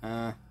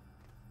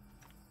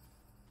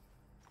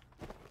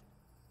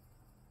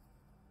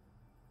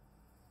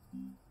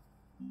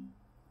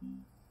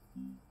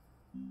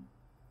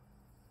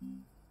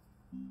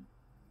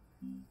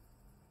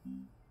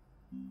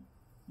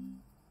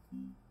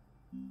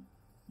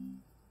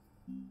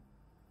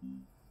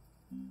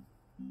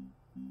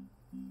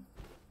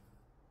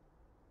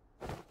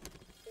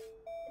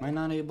 Am I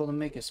not able to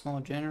make a small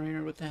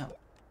generator? What the hell?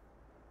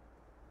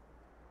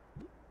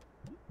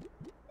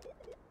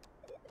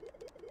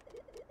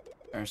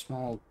 Or a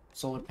small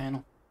solar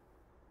panel?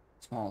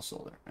 Small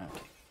solar,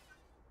 okay.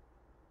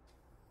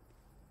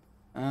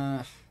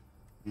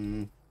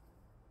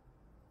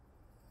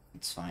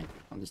 It's fine.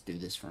 I'll just do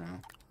this for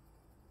now.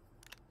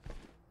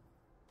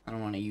 I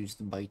don't want to use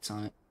the bytes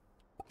on it.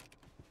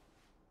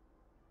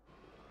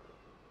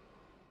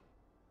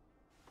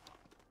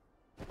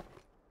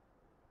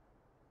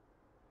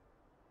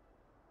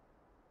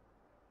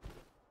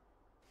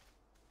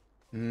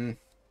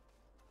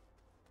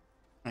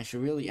 I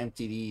should really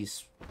empty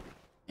these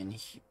in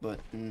here, but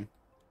I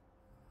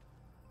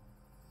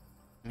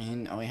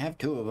mean, I have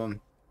 2 of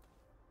them.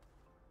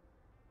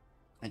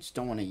 I just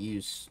don't want to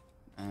use.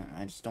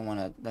 I just don't want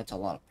to. That's a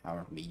lot of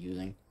power to be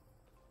using.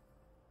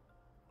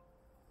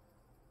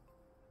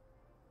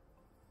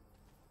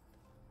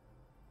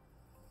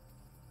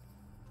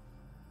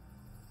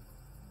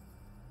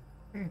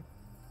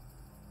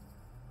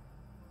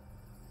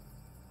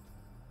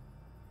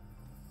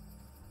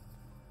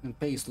 The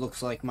base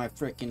looks like my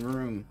frickin'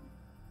 room.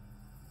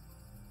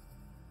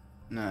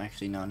 No,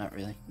 actually, no, not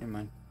really. Never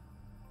mind.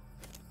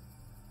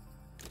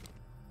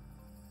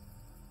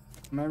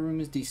 My room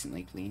is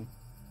decently clean.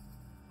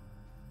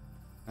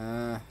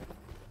 We're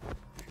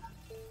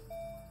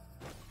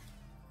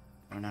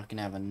not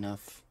gonna have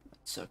enough.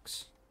 That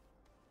sucks.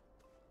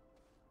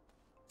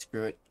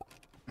 Screw it.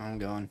 I'm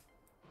going.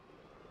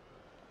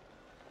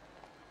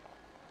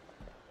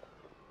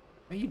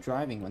 Why are you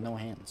driving with no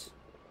hands?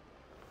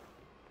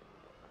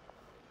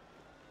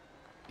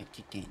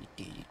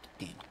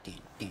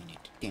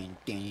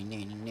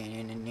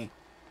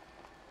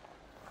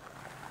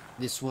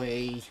 This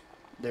way,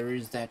 there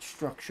is that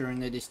structure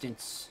in the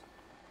distance.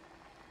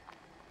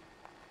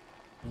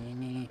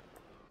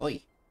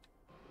 Oi!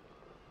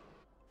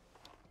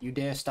 You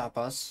dare stop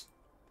us?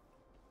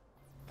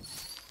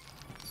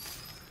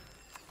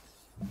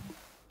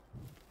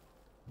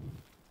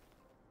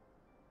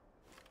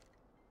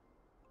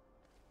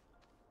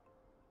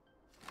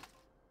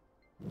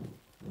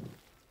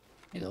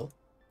 Hello?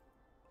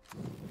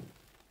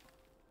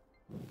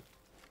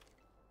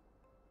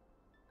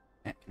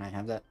 Can I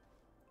have that?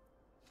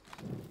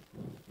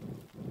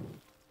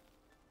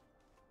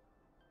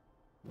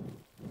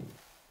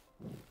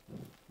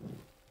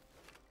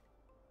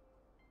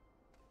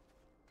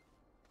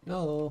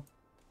 Hello?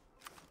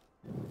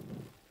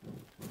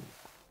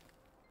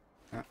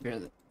 Oh,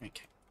 barely.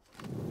 Okay.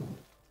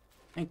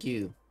 Thank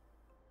you.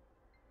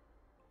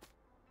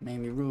 Made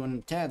me ruin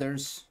the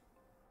tethers.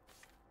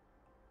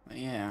 But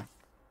yeah.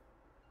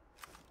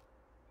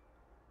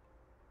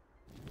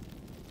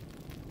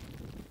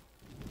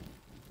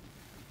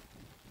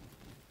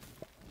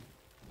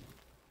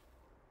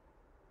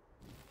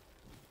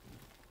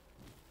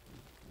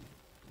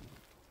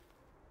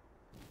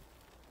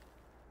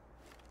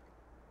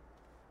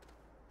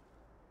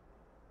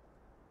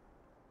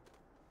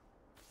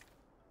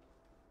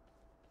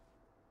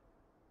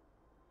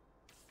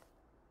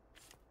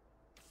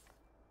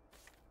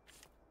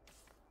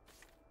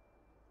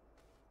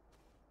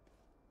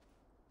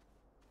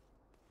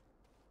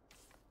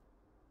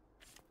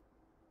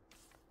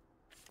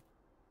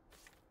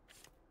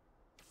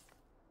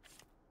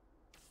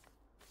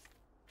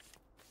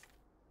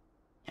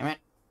 Damn it.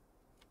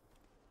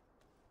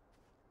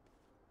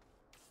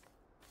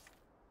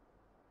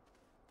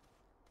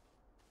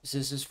 Is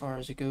this as far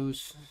as it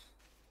goes? I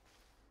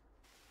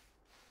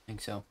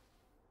think so.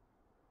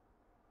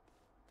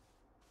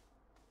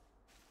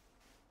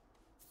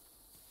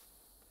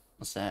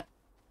 What's that?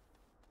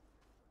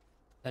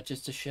 Is that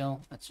just a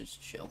shell? That's just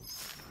a shell.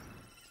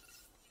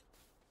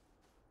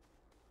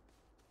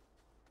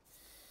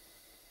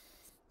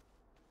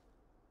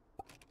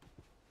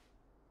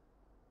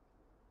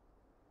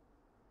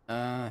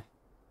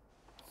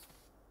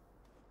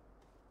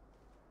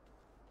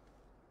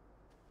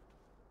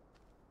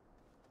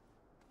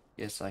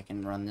 Guess I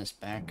can run this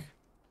back.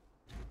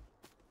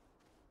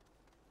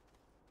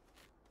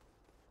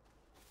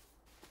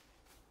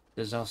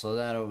 There's also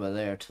that over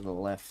there to the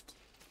left.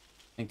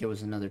 I think there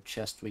was another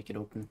chest we could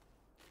open.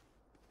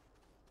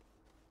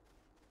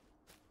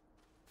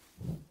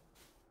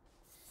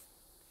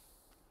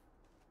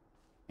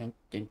 Dun,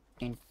 dun,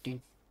 dun,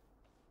 dun.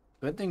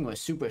 Good thing was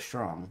super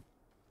strong.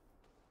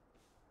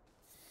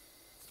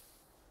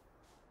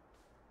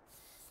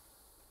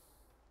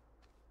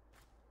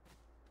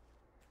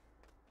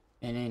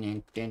 Dun,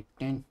 dun, dun,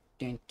 dun,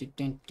 dun, dun,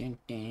 dun, dun,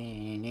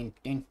 dun,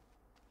 dun.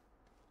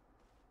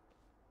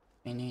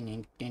 Dun,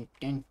 dun, dun,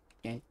 dun,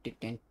 dun,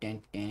 dun,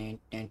 dun, dun,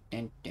 dun,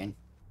 dun, dun.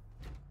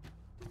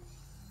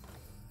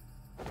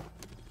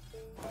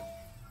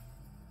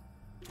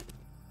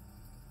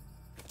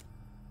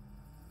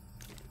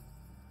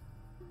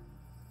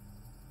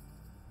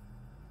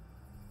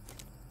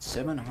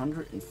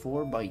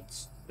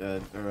 $704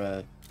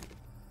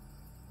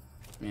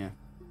 yeah,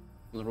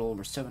 a little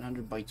over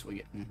 700 bytes we're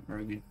getting.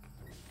 Very good.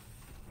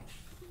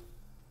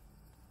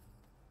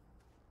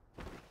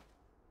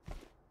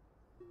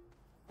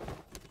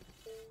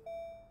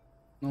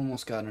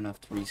 Almost got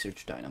enough to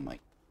research dynamite.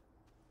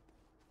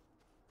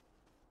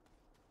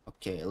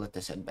 Okay, let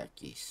us head back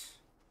east.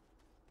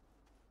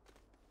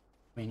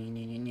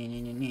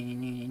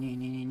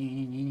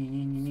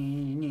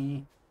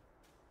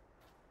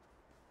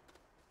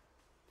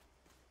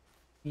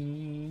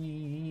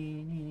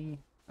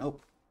 Oh,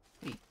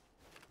 hey.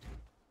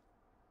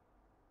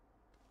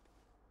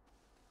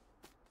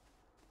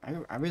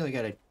 I really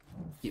gotta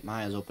keep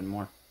my eyes open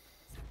more.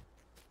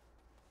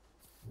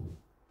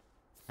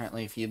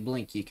 Apparently, if you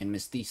blink, you can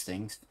miss these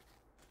things.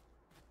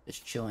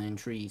 Just chilling in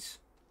trees.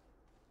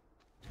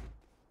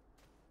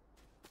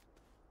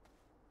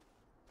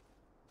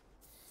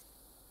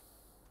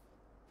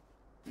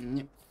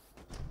 Yep.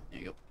 There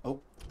you go. Oh.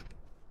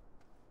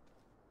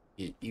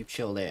 You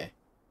chill there.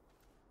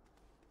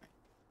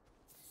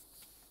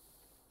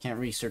 Can't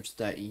research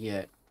that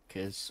yet,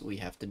 because we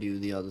have to do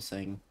the other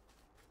thing.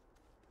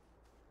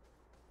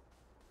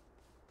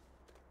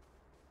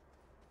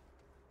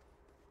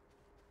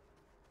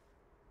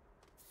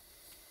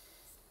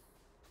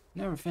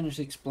 Never finished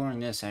exploring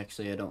this,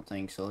 actually, I don't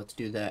think, so let's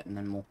do that, and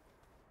then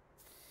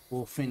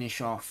we'll finish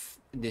off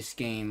this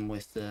game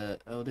with the...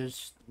 Oh,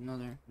 there's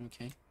another...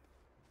 Okay.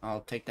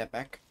 I'll take that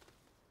back.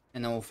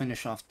 And then we'll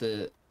finish off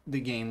the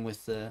game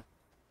with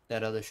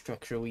that other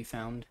structure we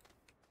found.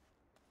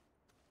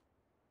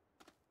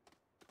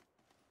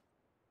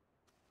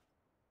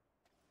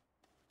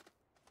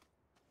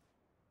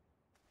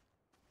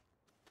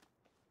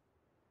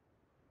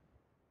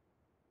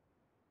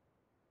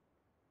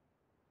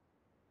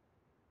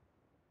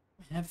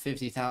 We have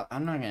 50,000.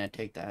 I'm not gonna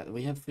take that.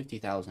 We have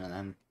 50,000 of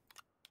them.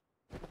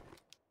 I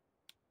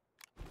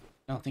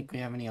don't think we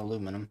have any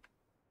aluminum.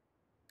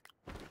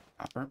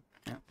 Copper.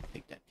 Yeah,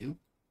 take that too.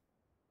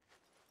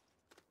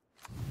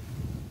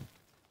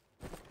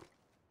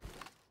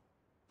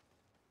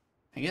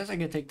 I guess I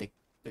could take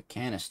the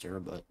canister,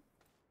 but...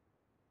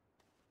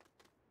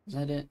 Is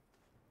that it?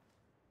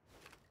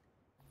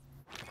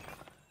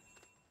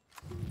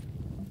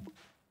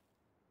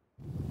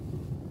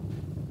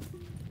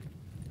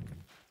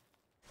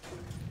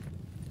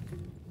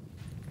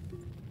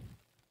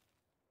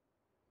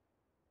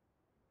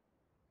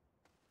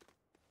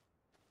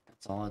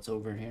 That's all that's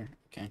over here?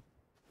 Okay.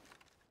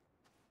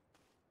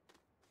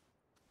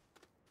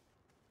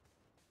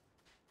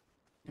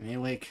 Let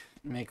me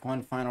make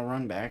one final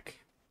run back.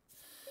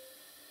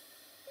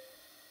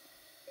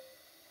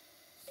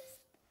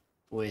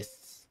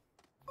 With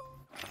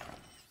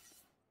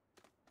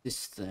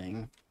this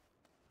thing.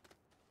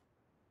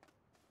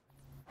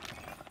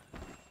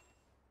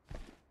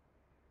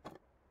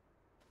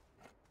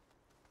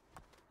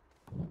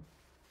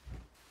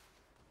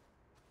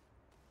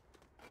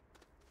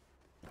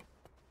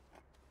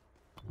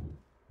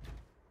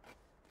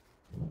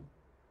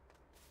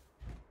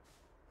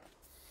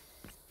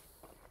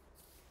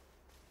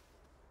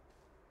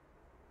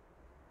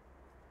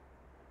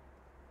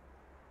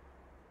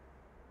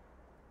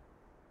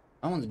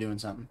 Someone's doing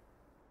something.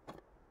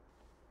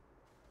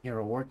 Hear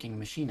a working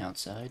machine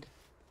outside.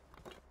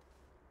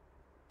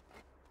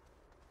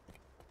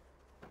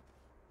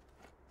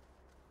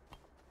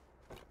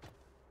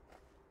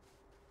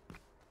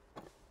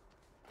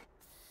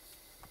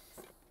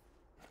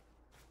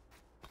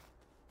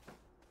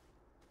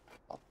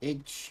 Plop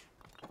H.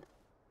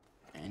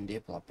 And a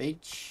plop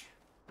H.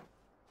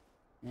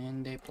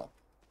 And a plop.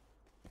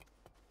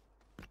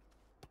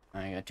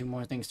 I got 2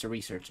 more things to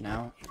research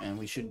now, and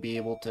we should be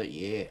able to...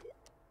 Yeah.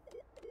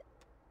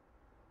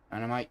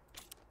 Dynamite.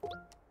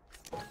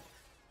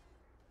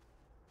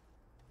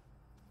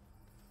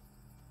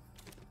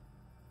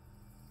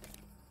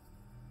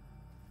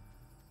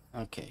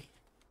 Okay.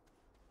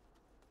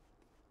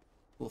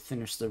 We'll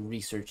finish the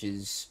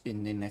researches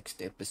in the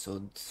next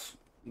episodes,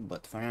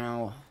 but for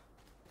now,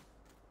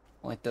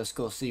 let us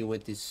go see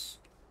what this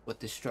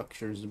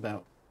structure is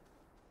about.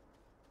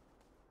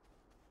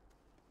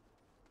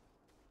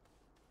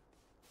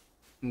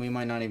 We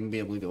might not even be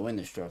able to go in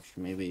the structure.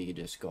 Maybe you could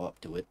just go up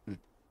to it and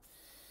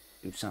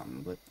do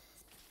something, but...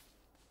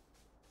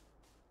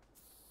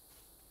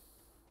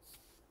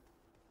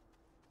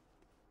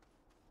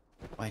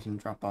 I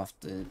didn't drop off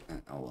the...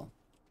 oh well.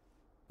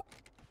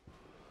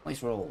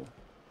 Nice roll.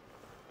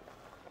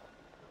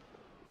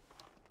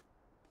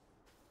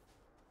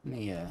 Let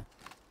me,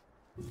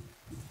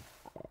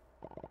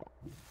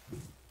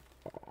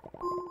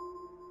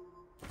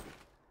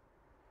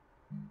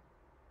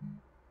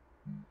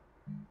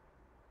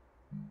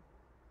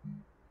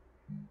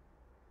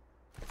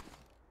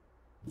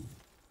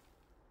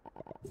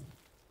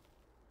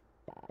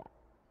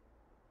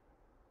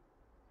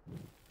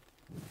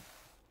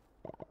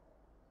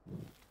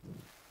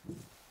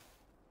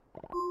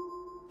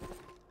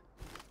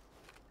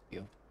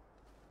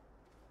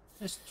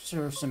 just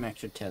serve some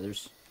extra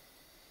tethers.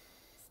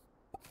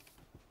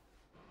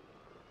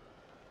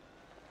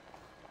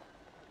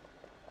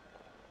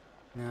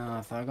 Now,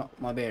 if I got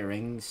my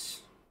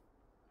bearings,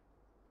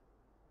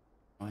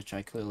 which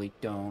I clearly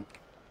don't.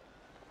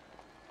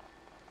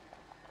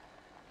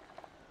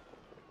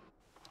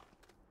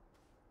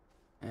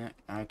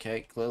 I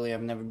Okay, clearly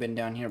I've never been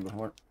down here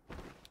before.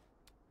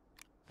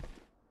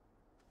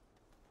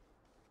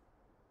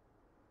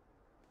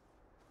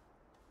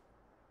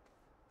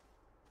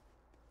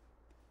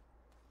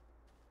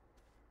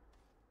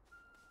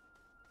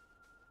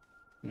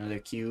 Another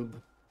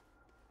cube.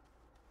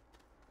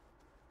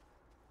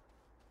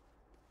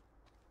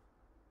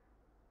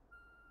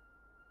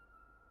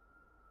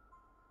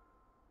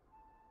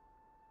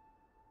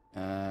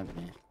 Meh.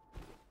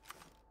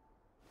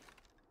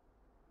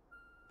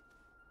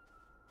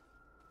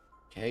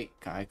 Okay,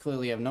 I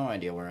clearly have no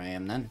idea where I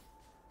am then.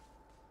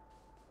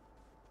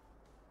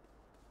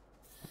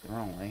 The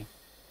wrong way.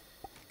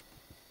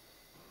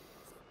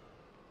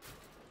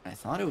 I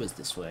thought it was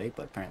this way,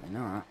 but apparently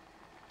not.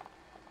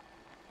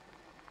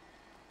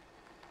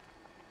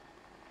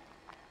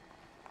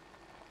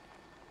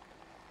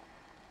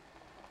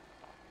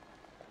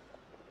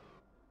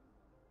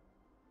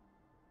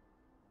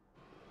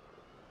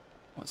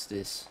 What's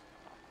this?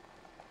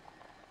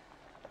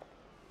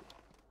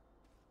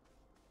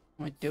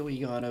 What do we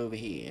got over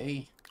here,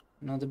 eh?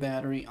 Another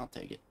battery? I'll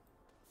take it.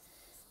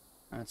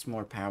 That's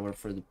more power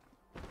for the...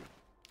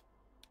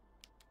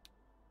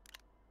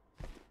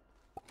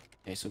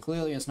 Okay, so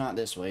clearly it's not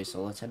this way,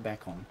 so let's head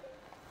back home.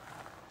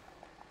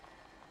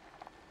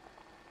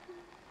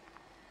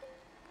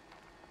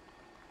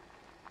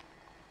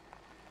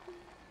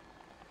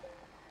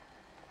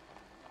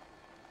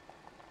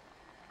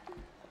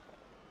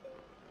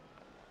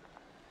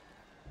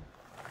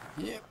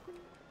 Yep.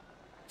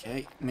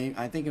 Okay, maybe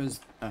I think it was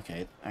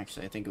okay,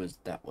 actually I think it was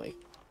that way.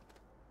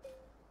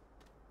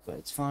 But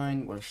it's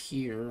fine, we're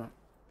here.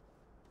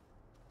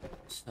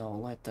 So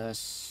let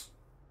us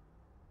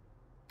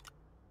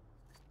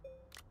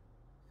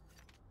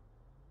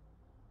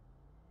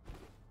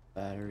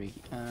battery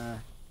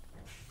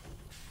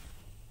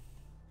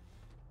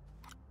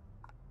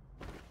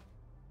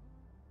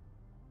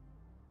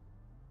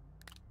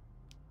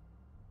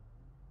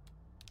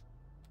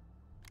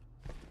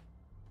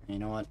you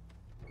know what?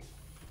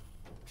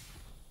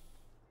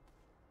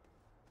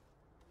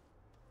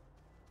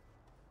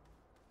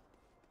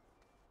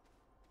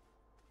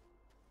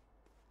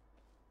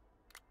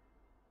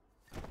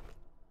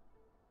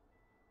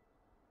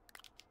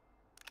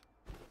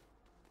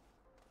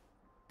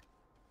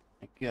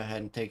 Go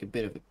ahead and take a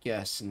bit of a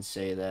guess and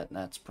say that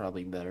that's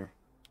probably better.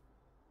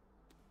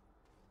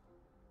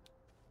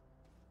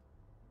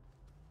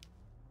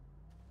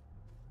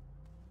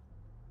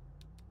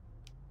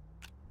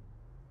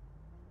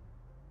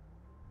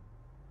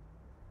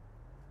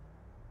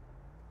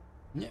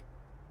 Yep.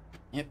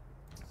 Yep.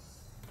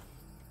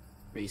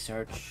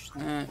 Research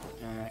that.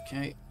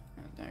 Okay.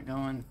 Got that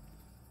going.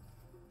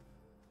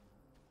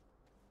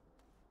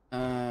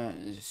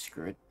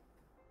 Screw it.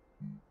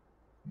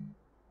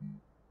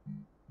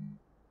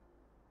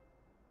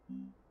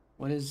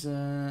 What is,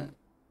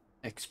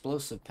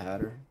 explosive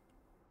powder?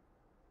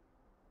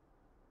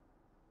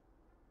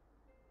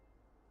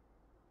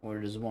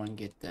 Where does one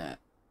get that?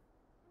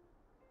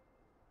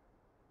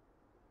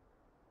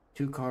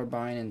 2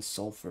 carbine and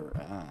sulfur.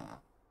 Ah.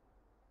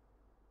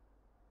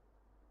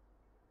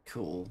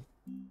 Cool.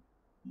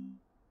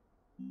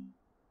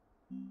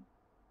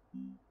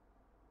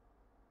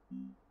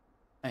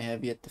 I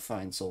have yet to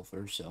find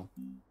sulfur, so...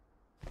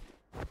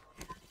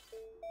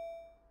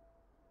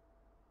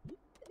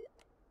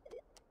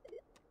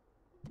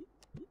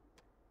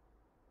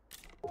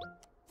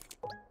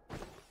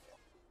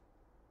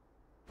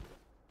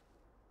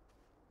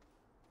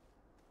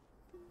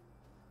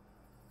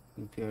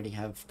 We already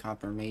have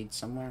copper made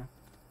somewhere.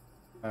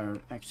 Or,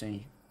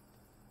 actually,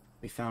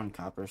 we found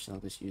copper, so I'll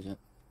just use it.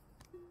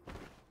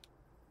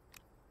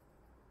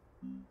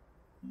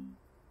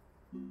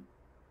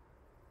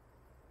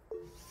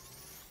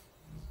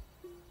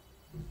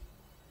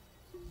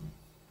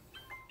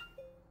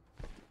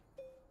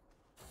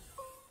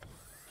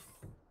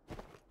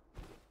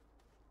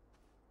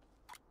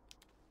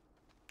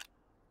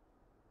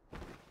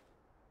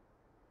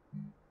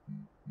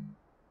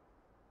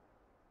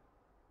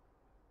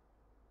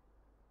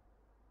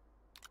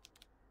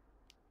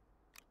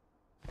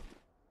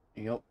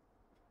 There you go.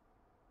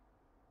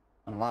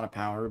 Not a lot of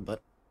power,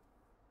 but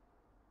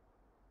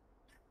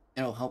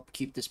it'll help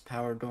keep this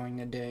power during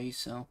the day,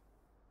 so...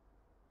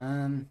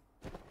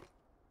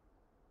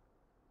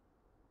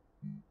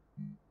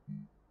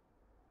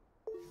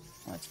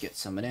 Let's get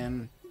some of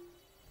them.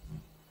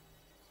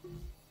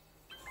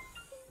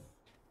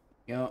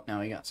 Go, now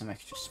we got some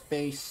extra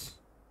space.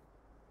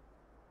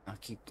 I'll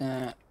keep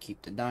that,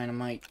 keep the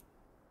dynamite,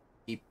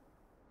 keep...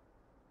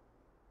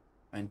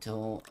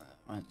 Until...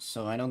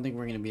 so I don't think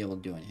we're going to be able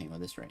to do anything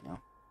with this right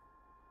now.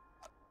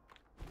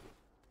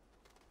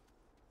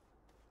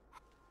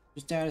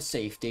 Just out of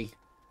safety.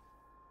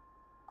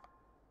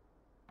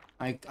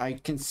 I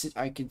can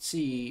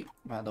see,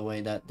 by the way,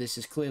 that this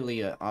is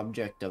clearly an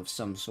object of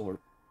some sort.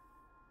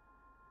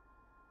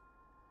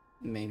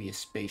 Maybe a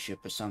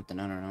spaceship or something,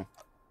 I don't know.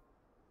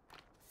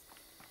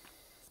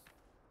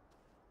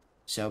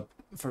 So,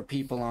 for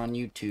people on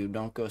YouTube,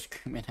 don't go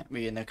screaming at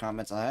me in the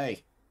comments like,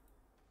 hey,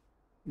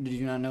 did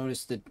you not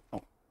notice that...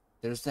 Oh,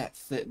 There's that.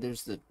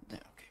 There's the.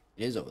 Okay,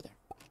 it is over there.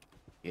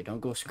 Yeah,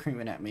 don't go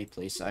screaming at me,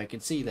 please. I can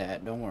see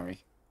that. Don't worry.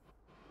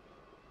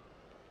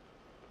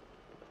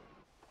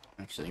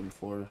 Actually,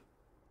 before.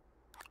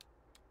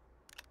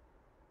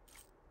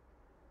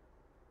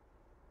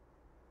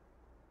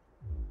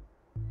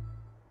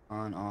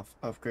 On, off,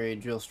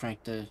 upgrade, drill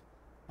strength to.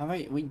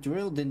 We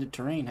drilled into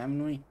terrain,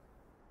 haven't we?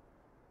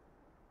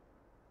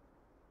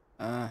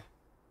 Hang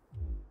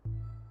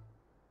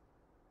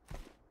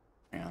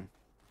on.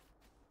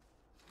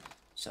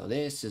 So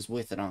this is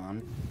with it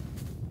on.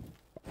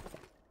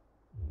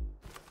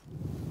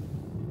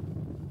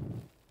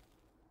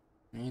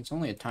 And it's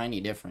only a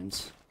tiny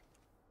difference.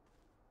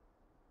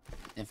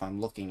 If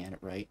I'm looking at it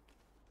right.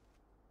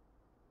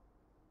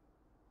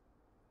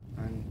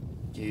 1,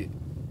 2,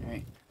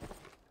 right.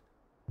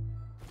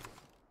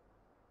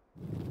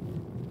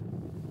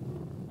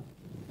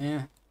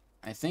 Yeah,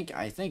 I think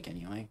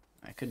anyway.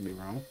 I could be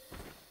wrong.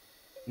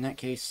 In that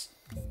case,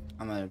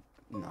 I'm gonna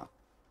not.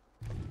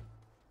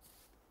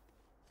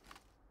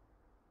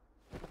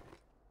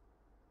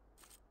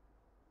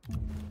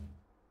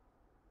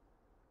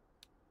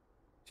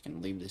 Just gonna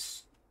leave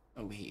this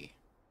over here.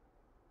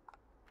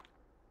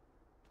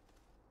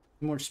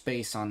 More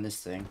space on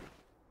this thing.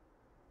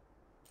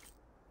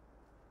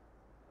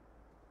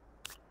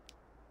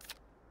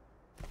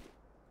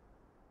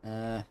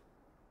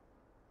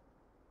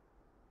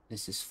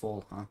 This is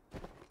full, huh?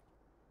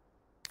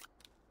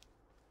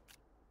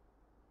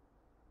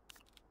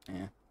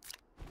 Yeah.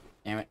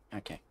 Damn it.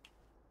 Okay.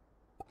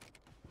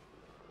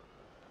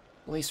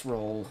 Place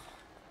roll.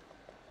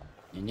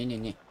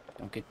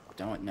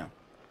 Don't no.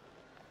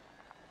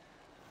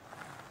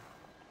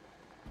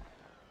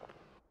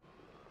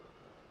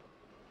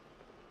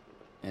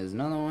 There's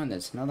another one,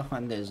 there's another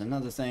one, there's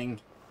another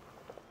thing.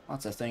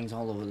 Lots of things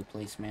all over the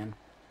place, man.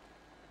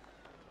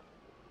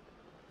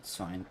 It's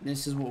fine.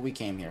 This is what we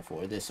came here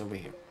for, this over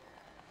here.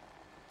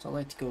 So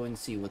let's go and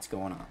see what's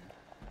going on.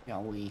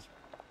 Shall we?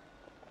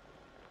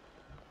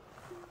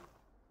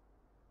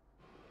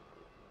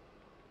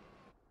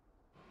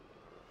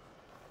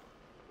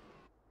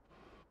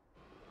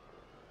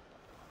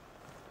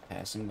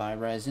 Passing by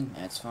resin,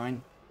 that's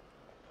fine.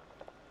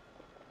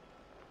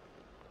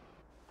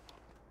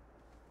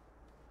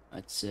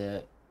 Let's,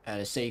 out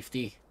of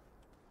safety.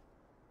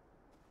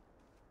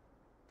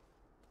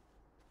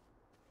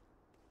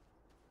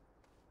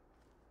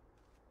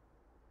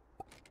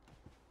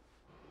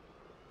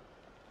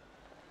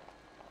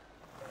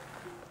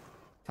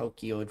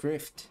 Tokyo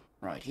Drift,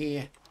 right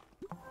here.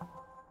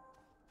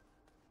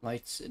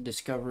 Lights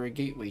discover a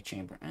gateway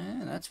chamber.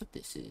 That's what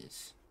this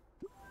is.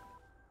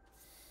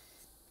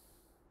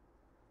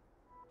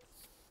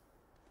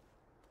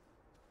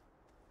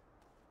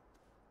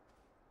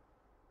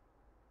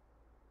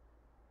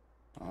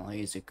 Oh,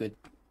 here's a good...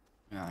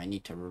 I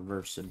need to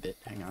reverse a bit.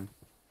 Hang on.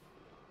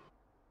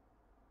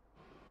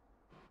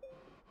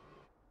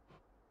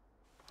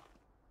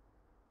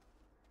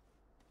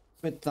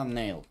 Good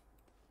thumbnail.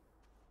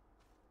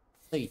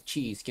 Say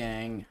cheese,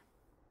 gang.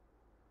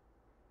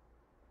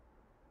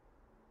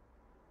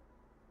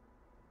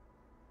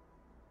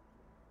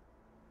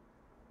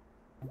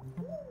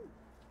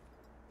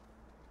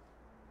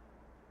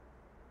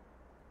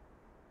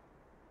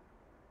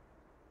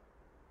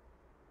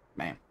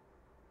 Bam.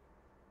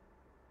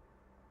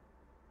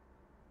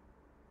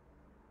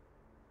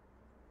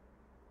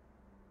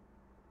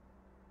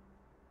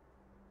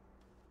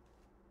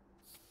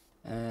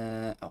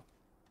 Oh.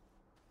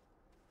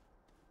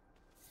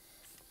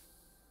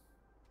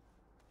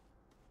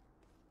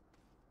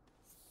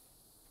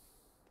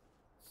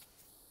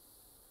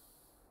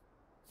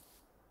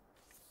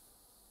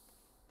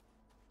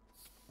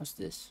 What's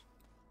this?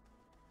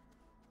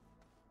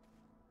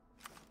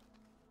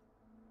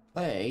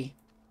 Clay?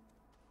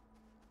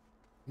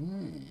 Yeah,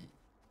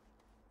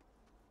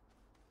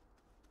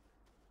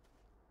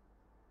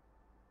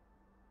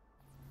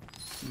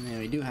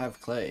 we do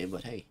have clay,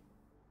 but hey.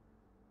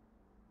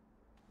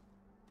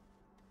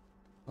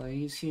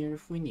 Clay's here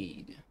if we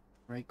need.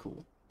 Very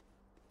cool.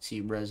 See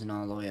resin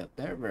all the way up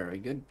there. Very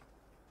good.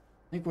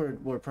 I think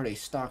we're pretty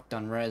stocked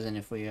on resin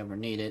if we ever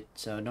need it,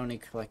 so don't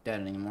need to collect that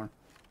anymore.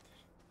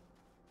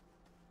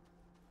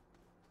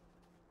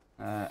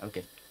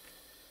 Okay.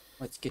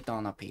 Let's get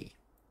on up here.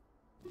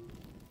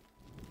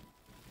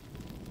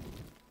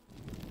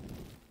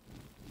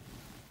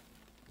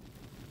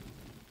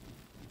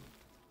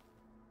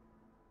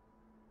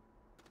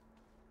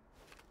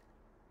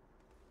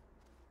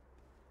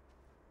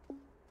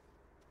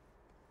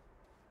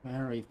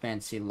 Very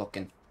fancy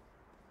looking.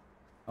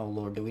 Oh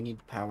lord, do we need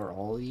to power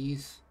all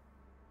these?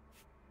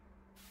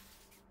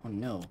 Oh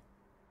no.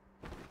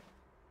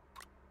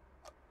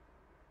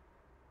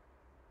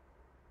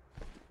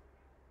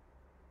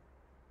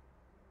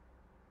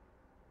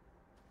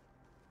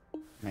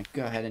 I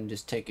go ahead and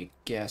just take a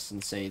guess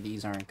and say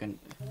these aren't gonna...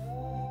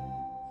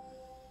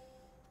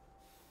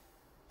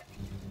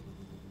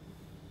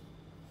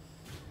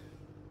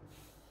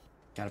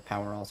 Gotta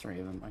power all three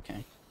of them,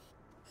 okay.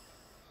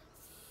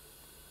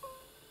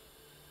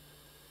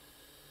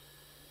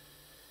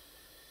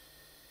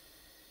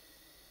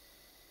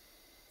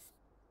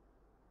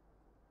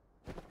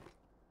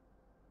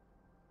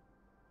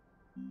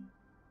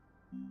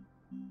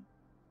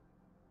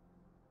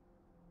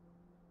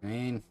 I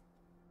mean,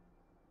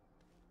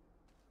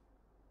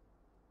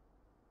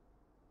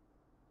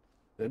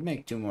 could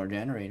make 2 more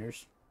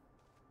generators.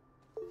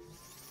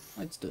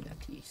 Let's do that,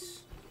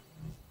 please.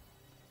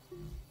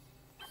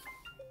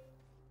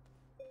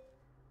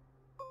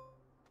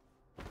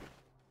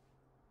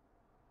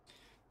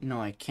 No,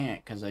 I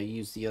can't because I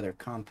used the other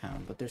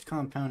compound, but there's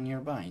compound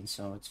nearby,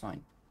 so it's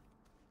fine.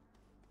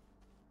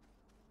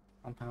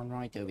 Compound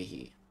right over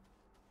here.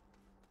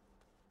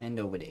 And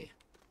over there.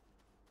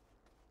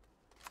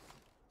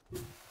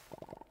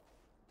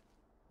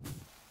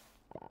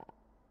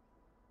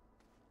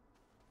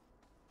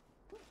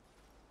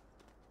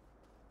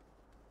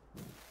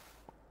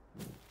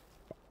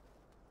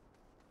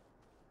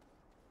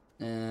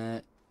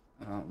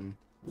 Um...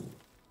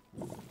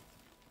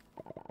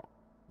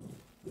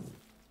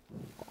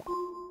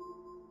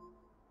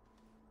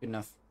 Good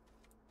enough.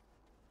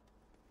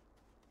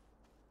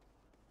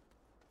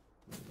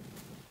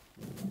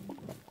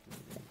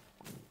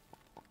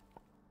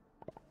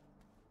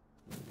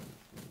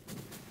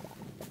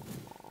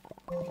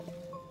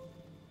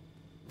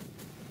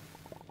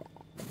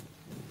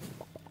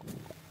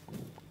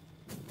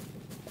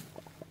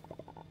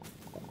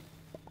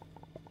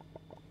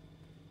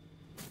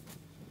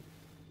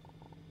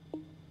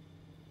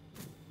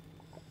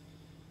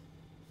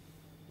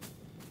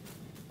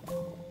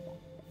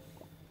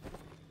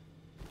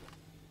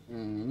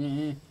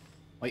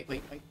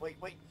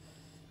 Wait.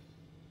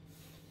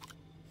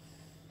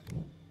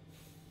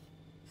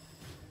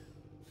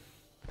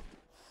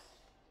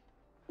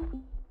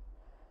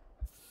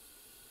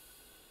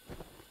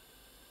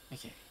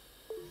 Okay.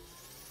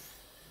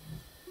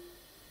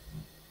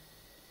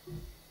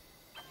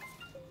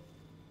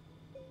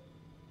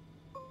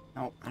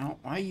 No, I don't.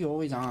 Why are you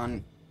always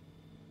on?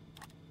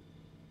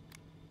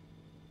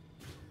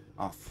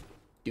 Off.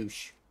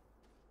 Douche.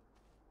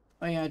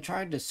 Oh yeah, I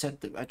tried to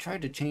set the. I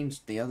tried to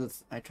change the other.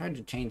 I tried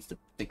to change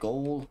the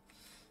goal.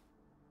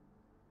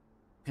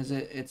 Because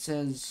it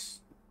says.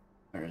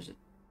 Where is it?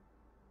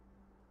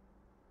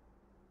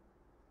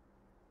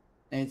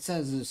 It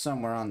says it's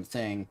somewhere on the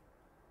thing.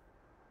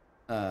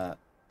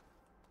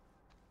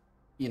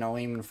 You know,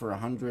 aiming for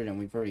 100, and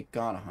we've already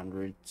got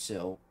 100,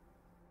 so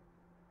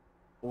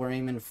we're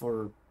aiming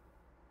for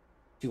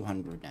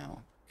 200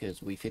 now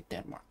because we've hit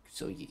that mark.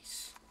 So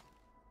yes,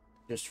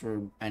 just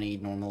for any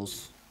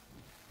normals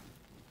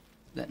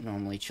that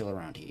normally chill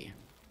around here.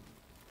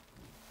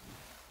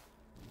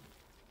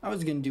 I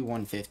was gonna do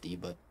 150,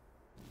 but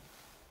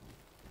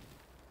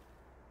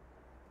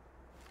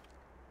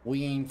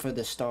we aim for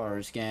the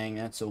stars, gang.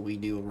 That's what we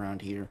do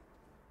around here.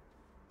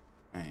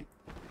 All right.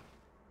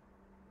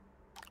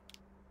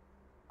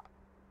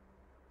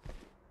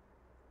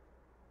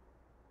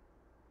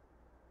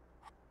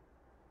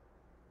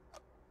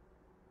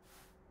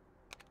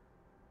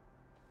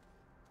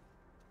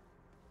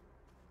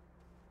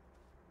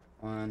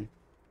 One.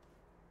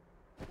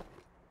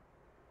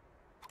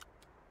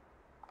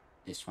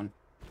 This one.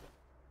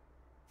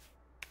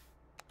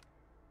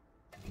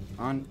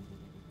 On.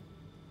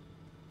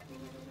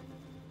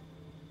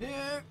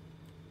 Yeah.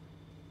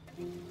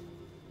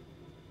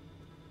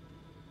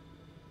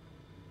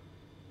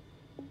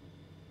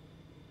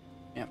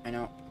 Yep, I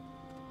know.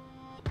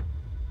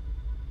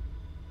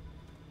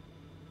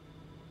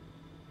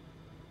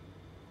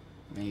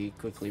 Let me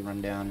quickly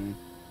run down.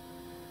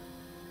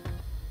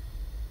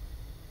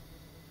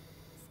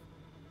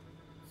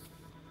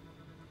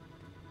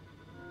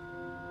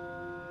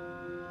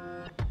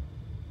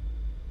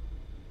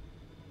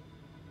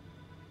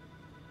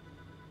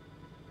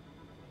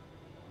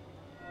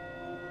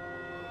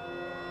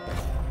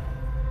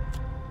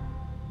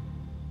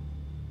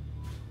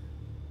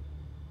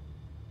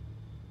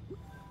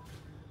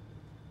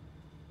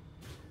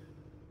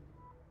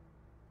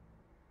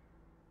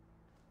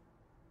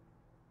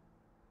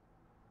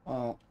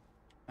 Well,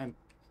 I'm...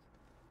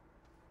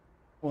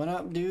 What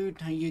up,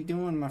 dude? How you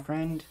doing, my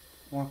friend?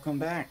 Welcome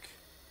back.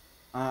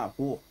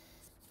 Whoa.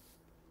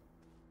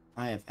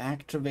 I have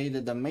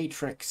activated the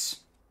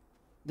Matrix.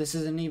 This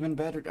is an even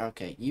better...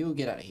 Okay, you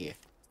get out of here.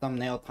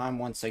 Thumbnail time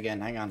once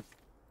again. Hang on.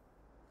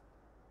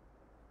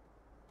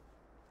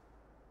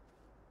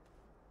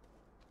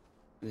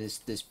 This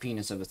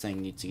penis of a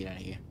thing needs to get out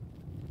of here.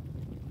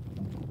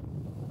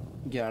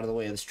 Get out of the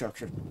way of the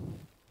structure.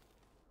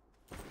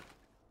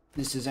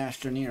 This is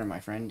Astroneer,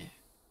 my friend.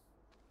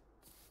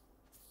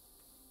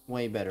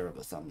 Way better of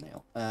a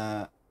thumbnail.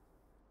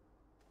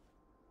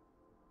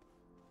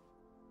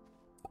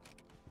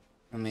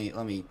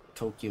 Let me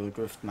Tokyo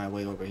drift my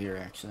way over here,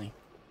 actually.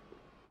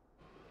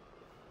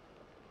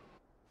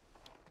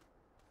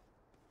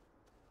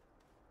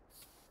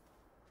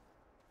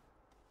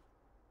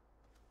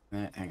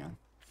 Hang on.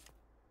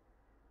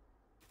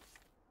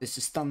 This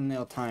is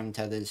thumbnail time,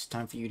 Tether. It's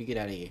time for you to get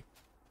out of here.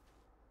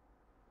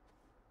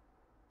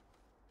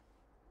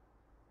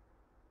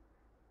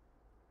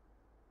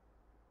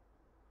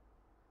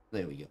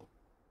 There we go.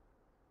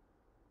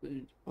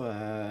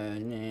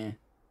 Nah.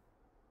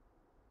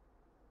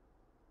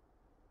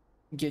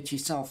 Get your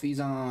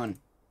selfies on.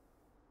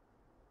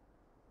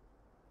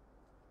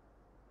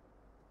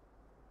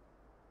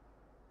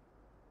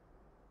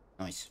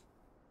 Nice.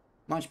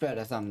 Much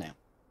better thumbnail.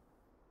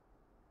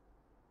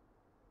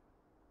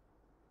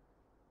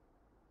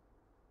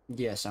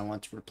 Yes, I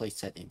want to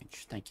replace that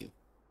image. Thank you.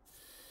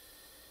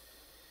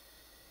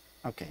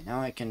 Okay,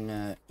 now I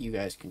can, you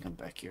guys can come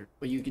back here.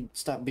 But you can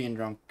stop being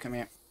drunk. Come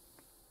here.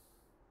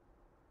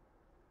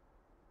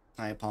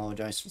 I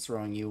apologize for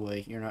throwing you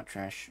away. You're not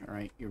trash,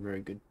 alright? You're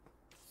very good.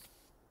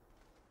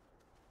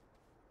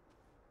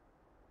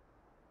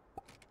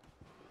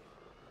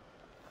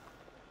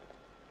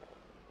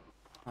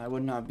 I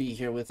would not be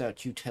here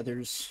without you,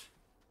 Tethers.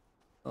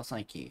 Well,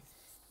 thank you.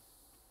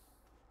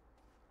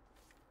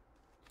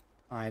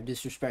 I have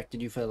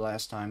disrespected you for the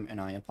last time,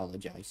 and I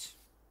apologize.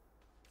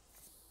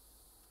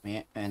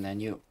 Yeah, and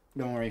then you.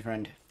 Don't worry,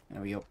 friend.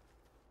 There we go.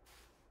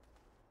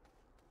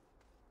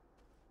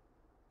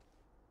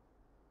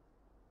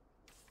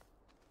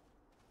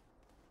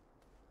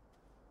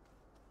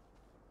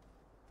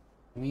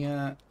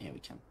 Yeah, we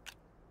can.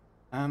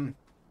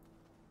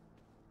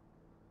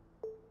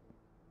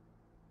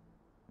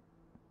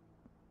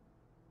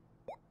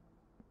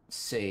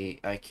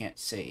 I can't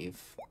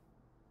save.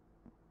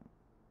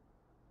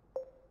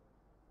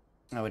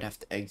 I would have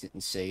to exit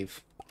and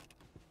save.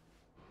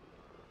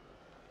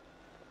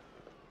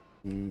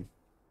 Hmm.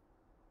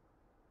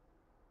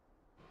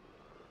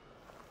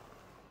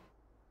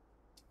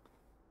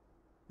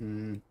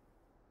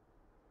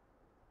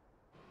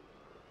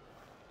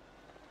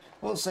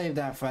 We'll save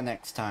that for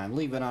next time.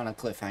 Leave it on a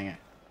cliffhanger.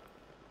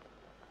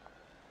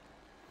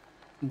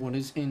 What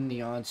is in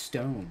the odd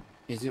stone?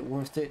 Is it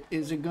worth it?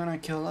 Is it gonna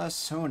kill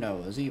us? Who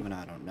knows? Even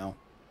I don't know.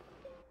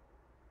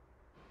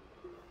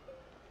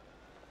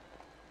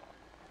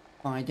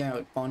 Find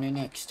out on the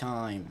next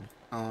time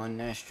on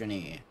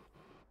Astroneer.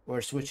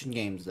 We're switching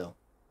games though.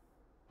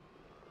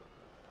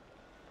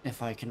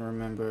 If I can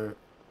remember,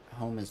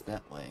 home is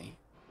that way.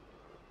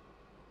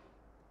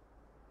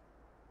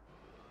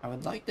 I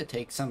would like to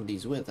take some of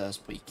these with us,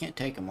 but you can't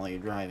take them while you're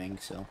driving,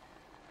 so.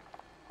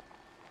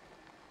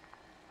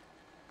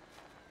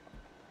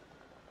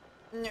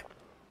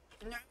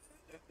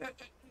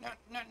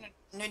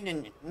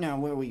 No,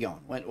 where are we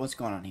going? What's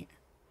going on here?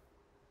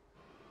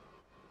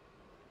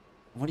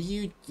 What are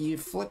you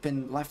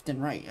flipping left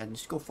and right? And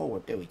just go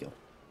forward. There we go.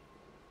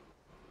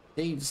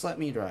 Dave, just let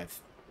me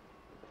drive.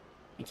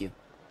 Thank you.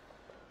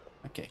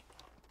 Okay.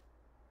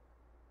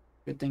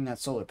 Good thing that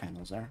solar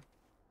panel's there.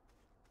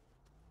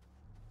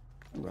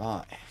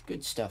 Right.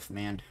 Good stuff,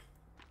 man.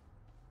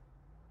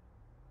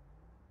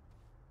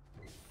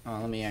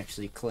 Let me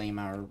actually claim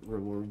our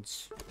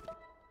rewards.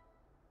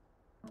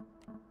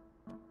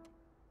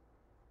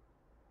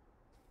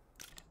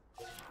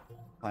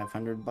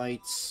 $500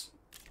 bytes.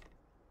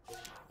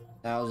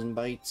 1,000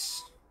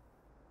 bytes.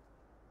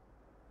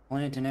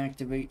 Plant and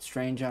activate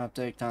strange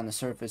object on the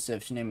surface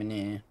of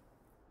Shnemini.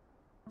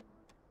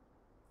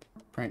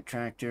 Print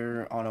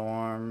tractor, auto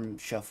arm,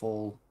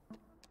 shuffle,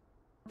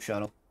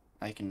 shuttle.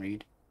 I can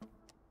read.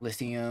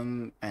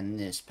 Lithium and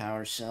this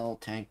power cell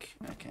tank.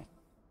 Okay.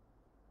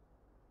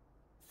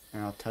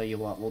 And I'll tell you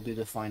what, we'll do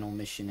the final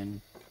mission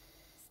and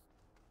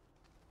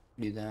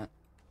do that.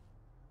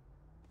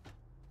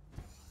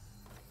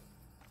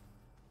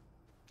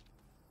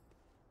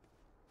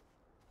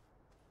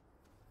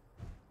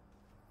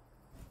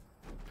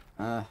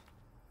 I'll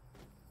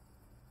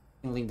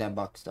leave that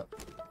boxed up.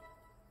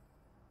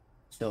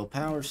 So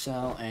power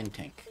cell and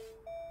tank.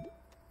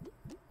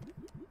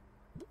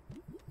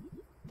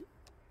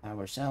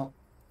 Power cell.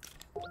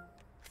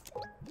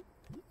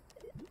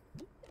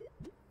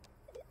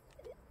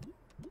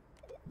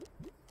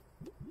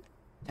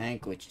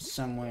 Tank, which is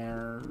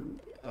somewhere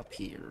up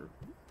here.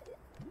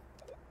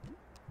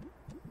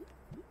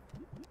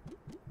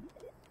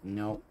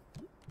 Nope.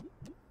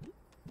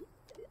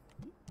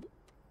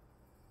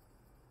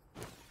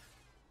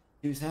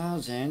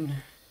 $2,000.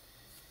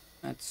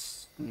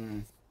 That's...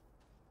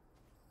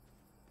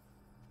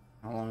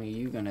 How long are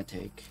you gonna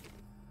take?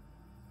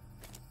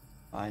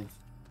 5.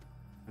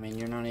 I mean,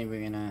 you're not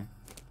even gonna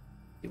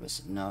give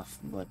us enough,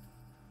 but...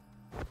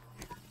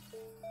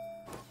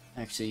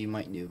 Actually, you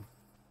might do.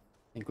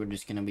 I think we're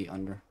just gonna be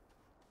under.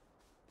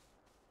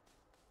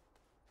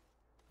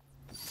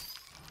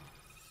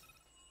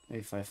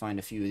 Maybe if I find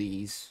a few of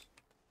these.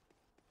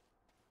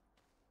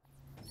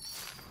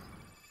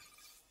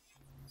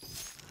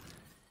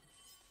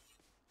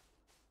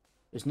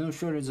 There's no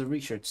shortage of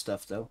research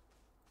stuff, though.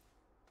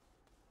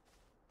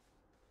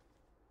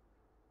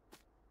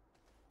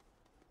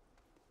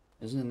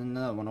 There's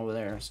another one over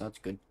there, so that's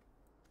good.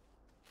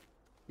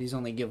 These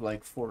only give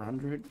like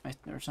 400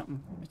 or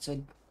something, it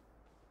said.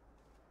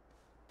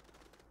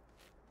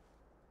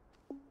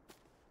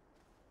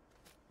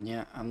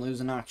 Yeah, I'm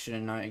losing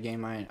oxygen in a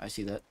game. I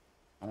see that.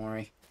 Don't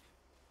worry.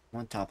 I'm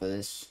on top of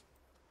this.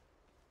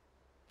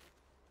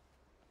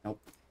 Nope.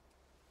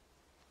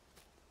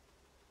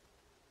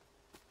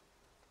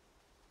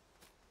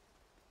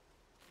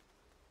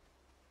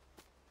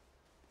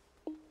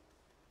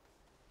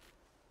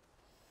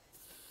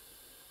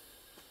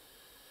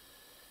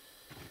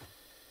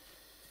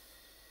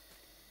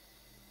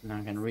 I'm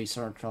not gonna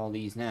research all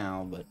these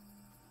now, but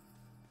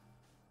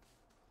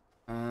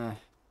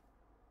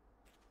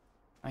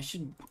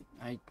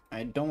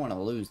I don't want to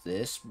lose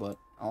this, but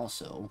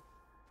also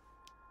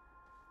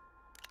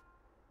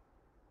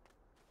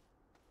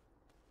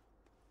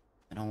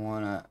I don't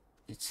want to,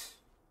 it's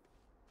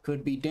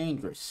could be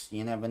dangerous.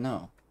 You never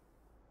know.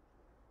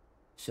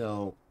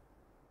 So,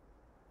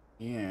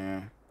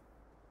 yeah.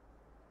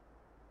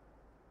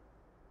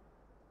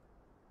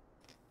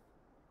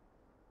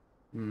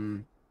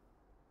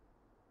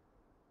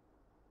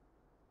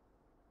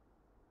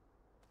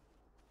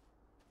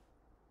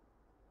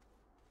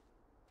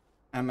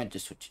 I might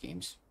just switch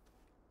games.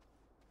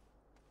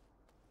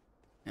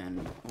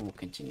 And we'll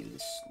continue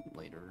this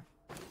later.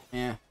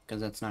 Yeah,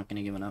 because that's not going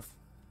to give enough.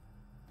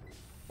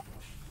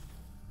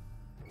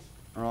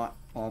 Alright,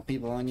 well,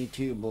 people on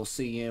YouTube, we'll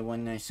see you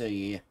when I see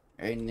you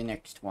in the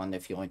next one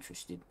if you're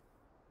interested.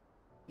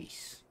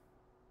 Peace.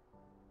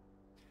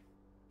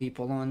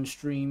 People on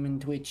stream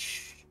and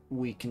Twitch,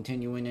 we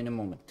continue in a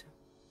moment.